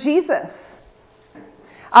be through Jesus,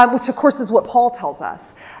 which of course is what Paul tells us.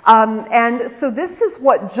 And so this is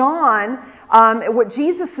what what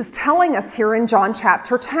Jesus is telling us here in John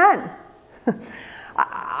chapter 10.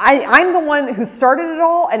 I'm the one who started it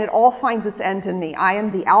all, and it all finds its end in me. I am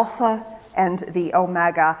the Alpha and the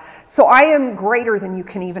Omega. So I am greater than you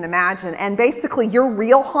can even imagine. And basically your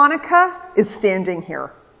real Hanukkah is standing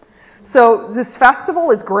here. So this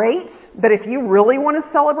festival is great, but if you really want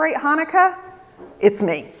to celebrate Hanukkah, it's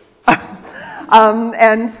me.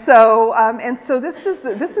 And so this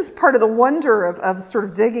is part of the wonder of sort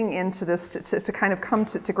of digging into this to kind of come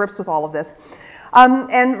to grips with all of this.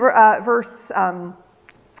 Verse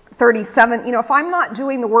 37, if I'm not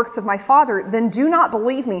doing the works of my Father, then do not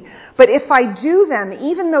believe me. But if I do them,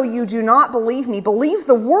 even though you do not believe me, believe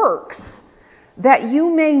the works, that you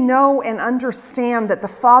may know and understand that the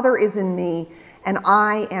Father is in me and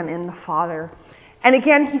I am in the Father. And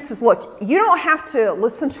again, he says, look, you don't have to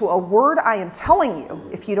listen to a word I am telling you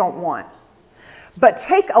if you don't want. But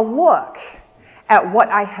take a look at what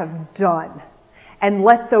I have done and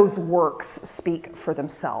let those works speak for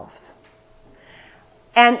themselves.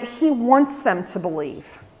 And he wants them to believe.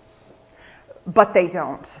 But they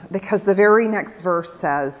don't. Because the very next verse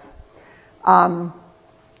says, and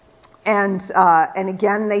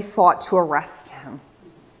again they sought to arrest him.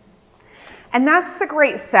 And that's the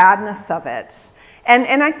great sadness of it.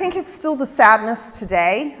 And I think it's still the sadness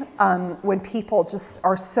today when people just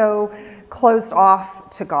are so closed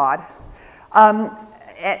off to God.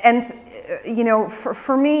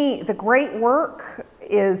 For me, the great work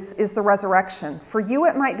is the resurrection. For you,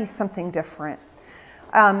 it might be something different.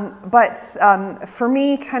 But for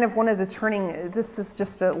me, kind of one of the this is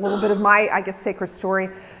just a little bit of my, I guess, sacred story.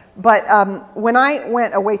 But when I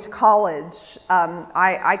went away to college,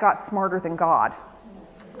 I got smarter than God.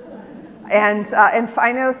 And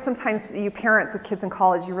I know sometimes you parents with kids in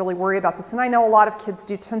college, you really worry about this. And I know a lot of kids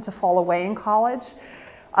do tend to fall away in college.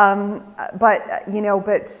 But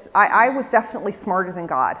I was definitely smarter than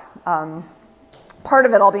God. Part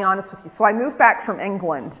of it, I'll be honest with you. So I moved back from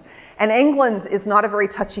England. And England is not a very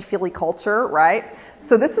touchy-feely culture, right?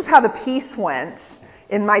 So this is how the peace went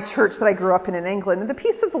in my church that I grew up in England. And the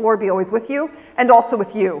peace of the Lord be always with you and also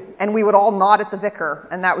with you. And we would all nod at the vicar,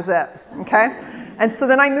 and that was it. Okay? And so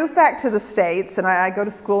then I moved back to the States, and I go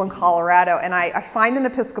to school in Colorado, and I find an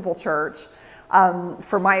Episcopal church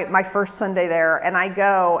for my first Sunday there, and I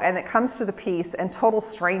go, and it comes to the peace, and total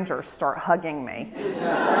strangers start hugging me.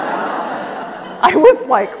 I was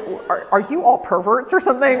like, are you all perverts or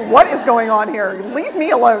something? What is going on here? Leave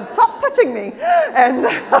me alone. Stop touching me. And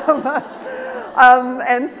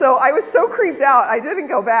so I was so creeped out, I didn't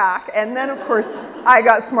go back. And then, of course, I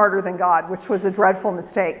got smarter than God, which was a dreadful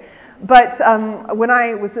mistake. But when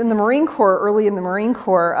I was in the Marine Corps, early in the Marine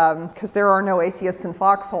Corps, because there are no atheists in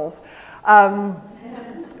foxholes,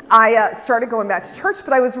 I started going back to church,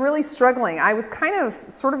 but I was really struggling. I was kind of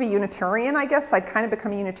sort of a Unitarian, I guess. I'd kind of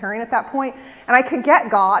become a Unitarian at that point. And I could get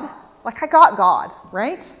God. Like, I got God,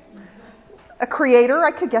 right? A creator,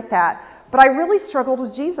 I could get that. But I really struggled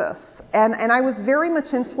with Jesus. And I was very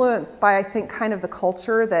much influenced by, I think, kind of the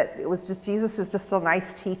culture that it was just Jesus is just a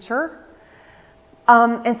nice teacher.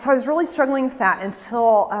 And so I was really struggling with that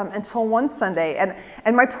until one Sunday.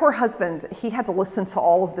 And my poor husband, he had to listen to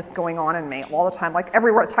all of this going on in me all the time. Like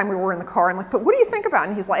every time we were in the car, I'm like, but what do you think about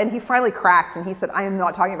it? And he's like, and he finally cracked and he said, I am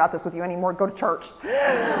not talking about this with you anymore. Go to church.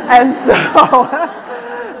 And so,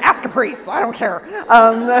 ask a priest. I don't care.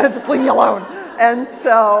 Just leave me alone. And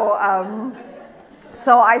so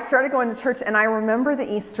I started going to church, and I remember the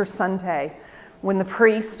Easter Sunday when the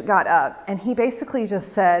priest got up and he basically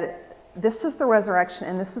just said, this is the resurrection,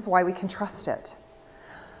 and this is why we can trust it.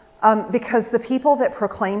 Because the people that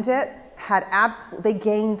proclaimed it they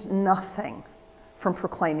gained nothing from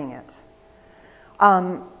proclaiming it.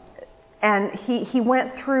 And he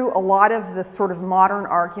went through a lot of the sort of modern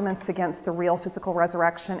arguments against the real physical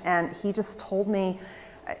resurrection, and he just told me,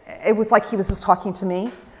 it was like he was just talking to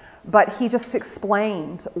me, but he just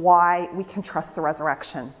explained why we can trust the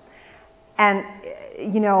resurrection. And,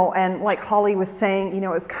 and like Holly was saying, it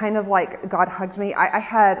was kind of like God hugged me. I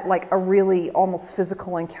had like a really almost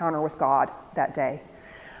physical encounter with God that day.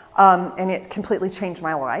 And it completely changed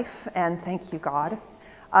my life, and thank you, God.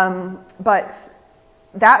 But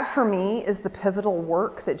that for me is the pivotal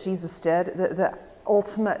work that Jesus did, the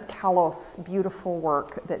ultimate kalos, beautiful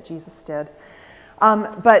work that Jesus did.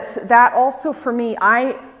 But that also for me,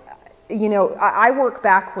 I work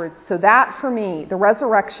backwards. So that for me, the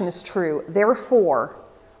resurrection is true. Therefore,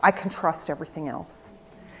 I can trust everything else.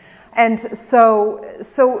 And so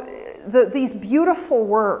these beautiful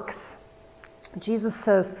works, Jesus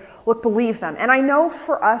says, look, believe them. And I know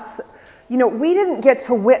for us, we didn't get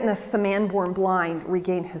to witness the man born blind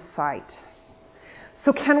regain his sight.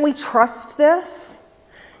 So can we trust this?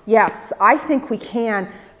 Yes, I think we can,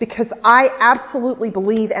 because I absolutely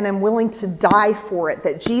believe and am willing to die for it,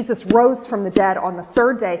 that Jesus rose from the dead on the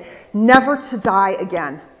third day, never to die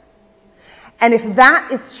again. And if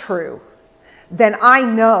that is true, then I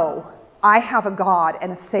know I have a God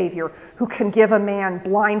and a Savior who can give a man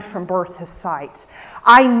blind from birth his sight.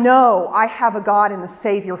 I know I have a God and a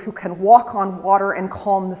Savior who can walk on water and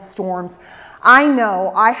calm the storms. I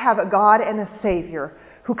know I have a God and a Savior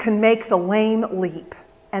who can make the lame leap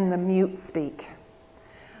and the mute speak.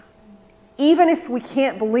 Even if we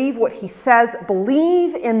can't believe what he says,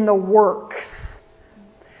 believe in the works.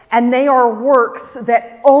 And they are works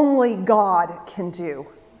that only God can do.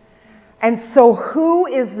 And so who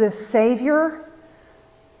is this Savior?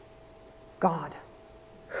 God.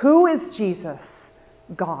 Who is Jesus?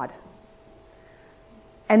 God.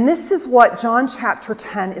 And this is what John chapter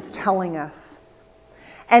 10 is telling us.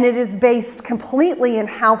 And it is based completely in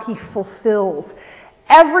how he fulfills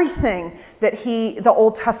everything that the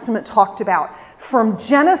Old Testament talked about. From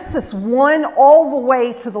Genesis 1 all the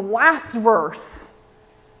way to the last verse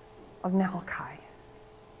of Malachi.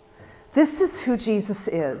 This is who Jesus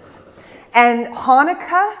is. And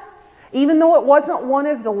Hanukkah, even though it wasn't one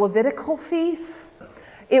of the Levitical feasts,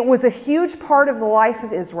 it was a huge part of the life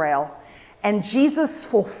of Israel. And Jesus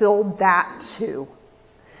fulfilled that too.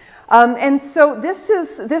 And so this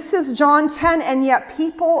is John 10, and yet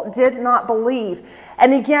people did not believe.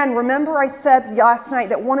 And again, remember I said last night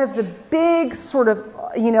that one of the big sort of,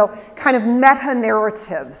 kind of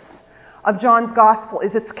meta-narratives of John's gospel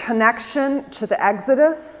is its connection to the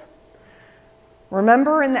Exodus.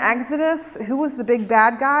 Remember in the Exodus, who was the big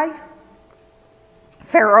bad guy?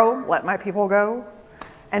 Pharaoh, let my people go.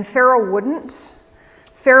 And Pharaoh wouldn't.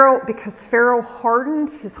 Because Pharaoh hardened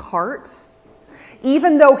his heart,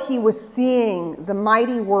 even though he was seeing the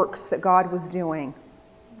mighty works that God was doing.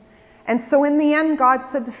 And so in the end, God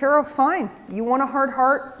said to Pharaoh, fine, you want a hard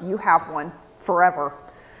heart? You have one forever.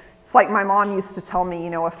 It's like my mom used to tell me,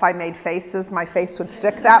 if I made faces, my face would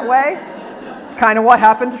stick that way. It's kind of what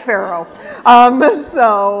happened to Pharaoh. And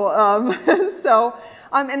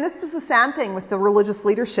this is the sad thing with the religious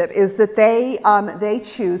leadership, is that they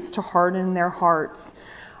choose to harden their hearts.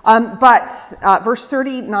 But verse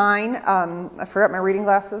 39, I forgot my reading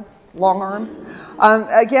glasses, long arms.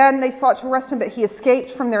 Again, they sought to arrest him, but he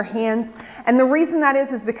escaped from their hands. And the reason that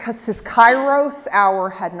is because his Kairos hour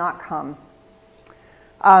had not come.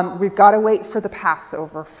 We've got to wait for the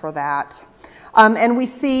Passover for that. And we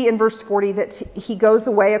see in verse 40 that he goes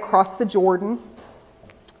away across the Jordan.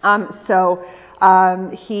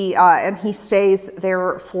 He stays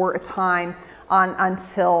there for a time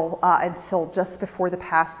until just before the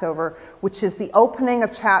Passover, which is the opening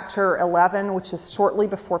of chapter 11, which is shortly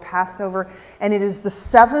before Passover. And it is the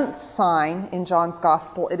seventh sign in John's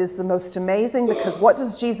Gospel. It is the most amazing, because what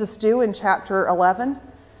does Jesus do in chapter 11?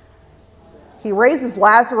 He raises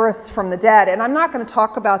Lazarus from the dead. And I'm not going to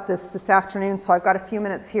talk about this afternoon, so I've got a few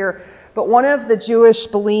minutes here. But one of the Jewish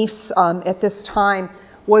beliefs at this time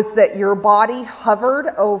was that your body hovered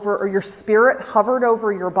over, or your spirit hovered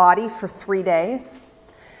over your body for 3 days.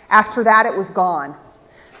 After that, it was gone.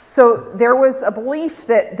 So there was a belief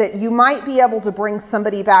that you might be able to bring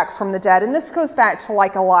somebody back from the dead. And this goes back to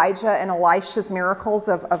like Elijah and Elisha's miracles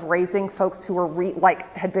of raising folks who were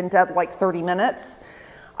had been dead like 30 minutes.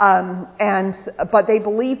 But they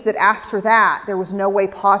believed that after that, there was no way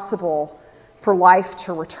possible for life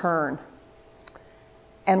to return.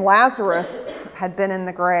 And Lazarus had been in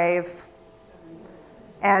the grave.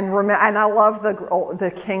 And I love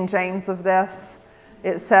the King James of this.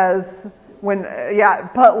 It says,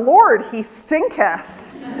 but Lord, he stinketh.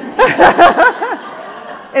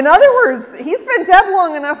 In other words, he's been dead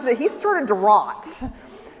long enough that he's started to rot.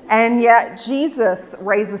 And yet Jesus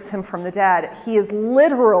raises him from the dead. He is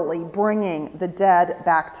literally bringing the dead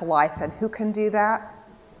back to life. And who can do that?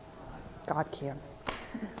 God can.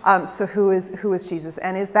 So who is Jesus?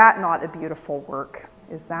 And is that not a beautiful work?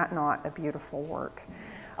 Is that not a beautiful work?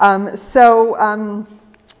 So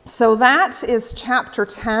that is chapter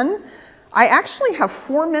 10. I actually have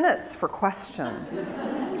 4 minutes for questions.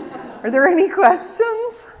 Are there any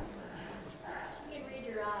questions? You can read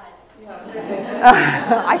your eyes.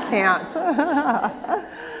 I can't.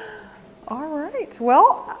 All right.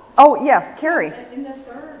 Well, yes, Carrie. In the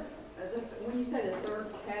third, when you say the third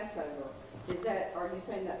Passover, are you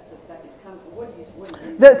saying that's the second coming? What do you mean?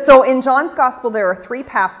 So in John's Gospel, there are 3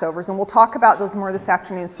 Passovers, and we'll talk about those more this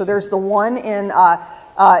afternoon. So there's the one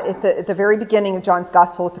at the very beginning of John's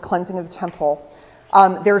Gospel with the cleansing of the temple.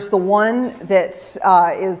 There's the one that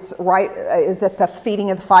is at the feeding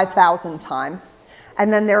of the 5,000 time.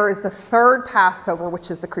 And then there is the third Passover,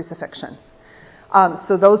 which is the crucifixion.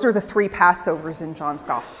 So those are the 3 Passovers in John's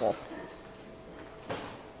Gospel.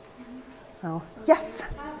 Oh, yes? I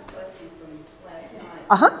have a question from last night.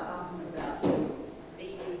 Uh-huh.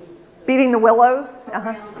 Beating the willows? Uh-huh.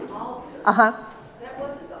 around the altar. Uh-huh. That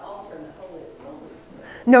wasn't the altar in the Holy of Holies.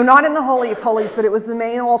 No, not in the Holy of Holies, but it was the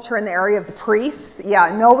main altar in the area of the priests. Yeah,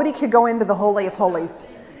 nobody could go into the Holy of Holies.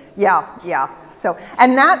 Yeah. So,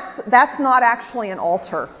 and that's not actually an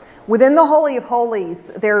altar. Within the Holy of Holies,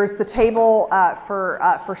 there's the table and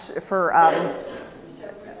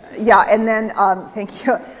then thank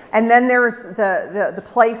you. And then there's the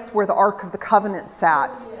place where the Ark of the Covenant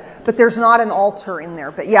sat. But there's not an altar in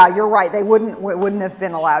there. But yeah, you're right. They wouldn't have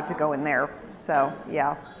been allowed to go in there. So,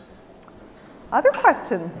 yeah. Other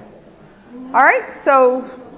questions? All right. So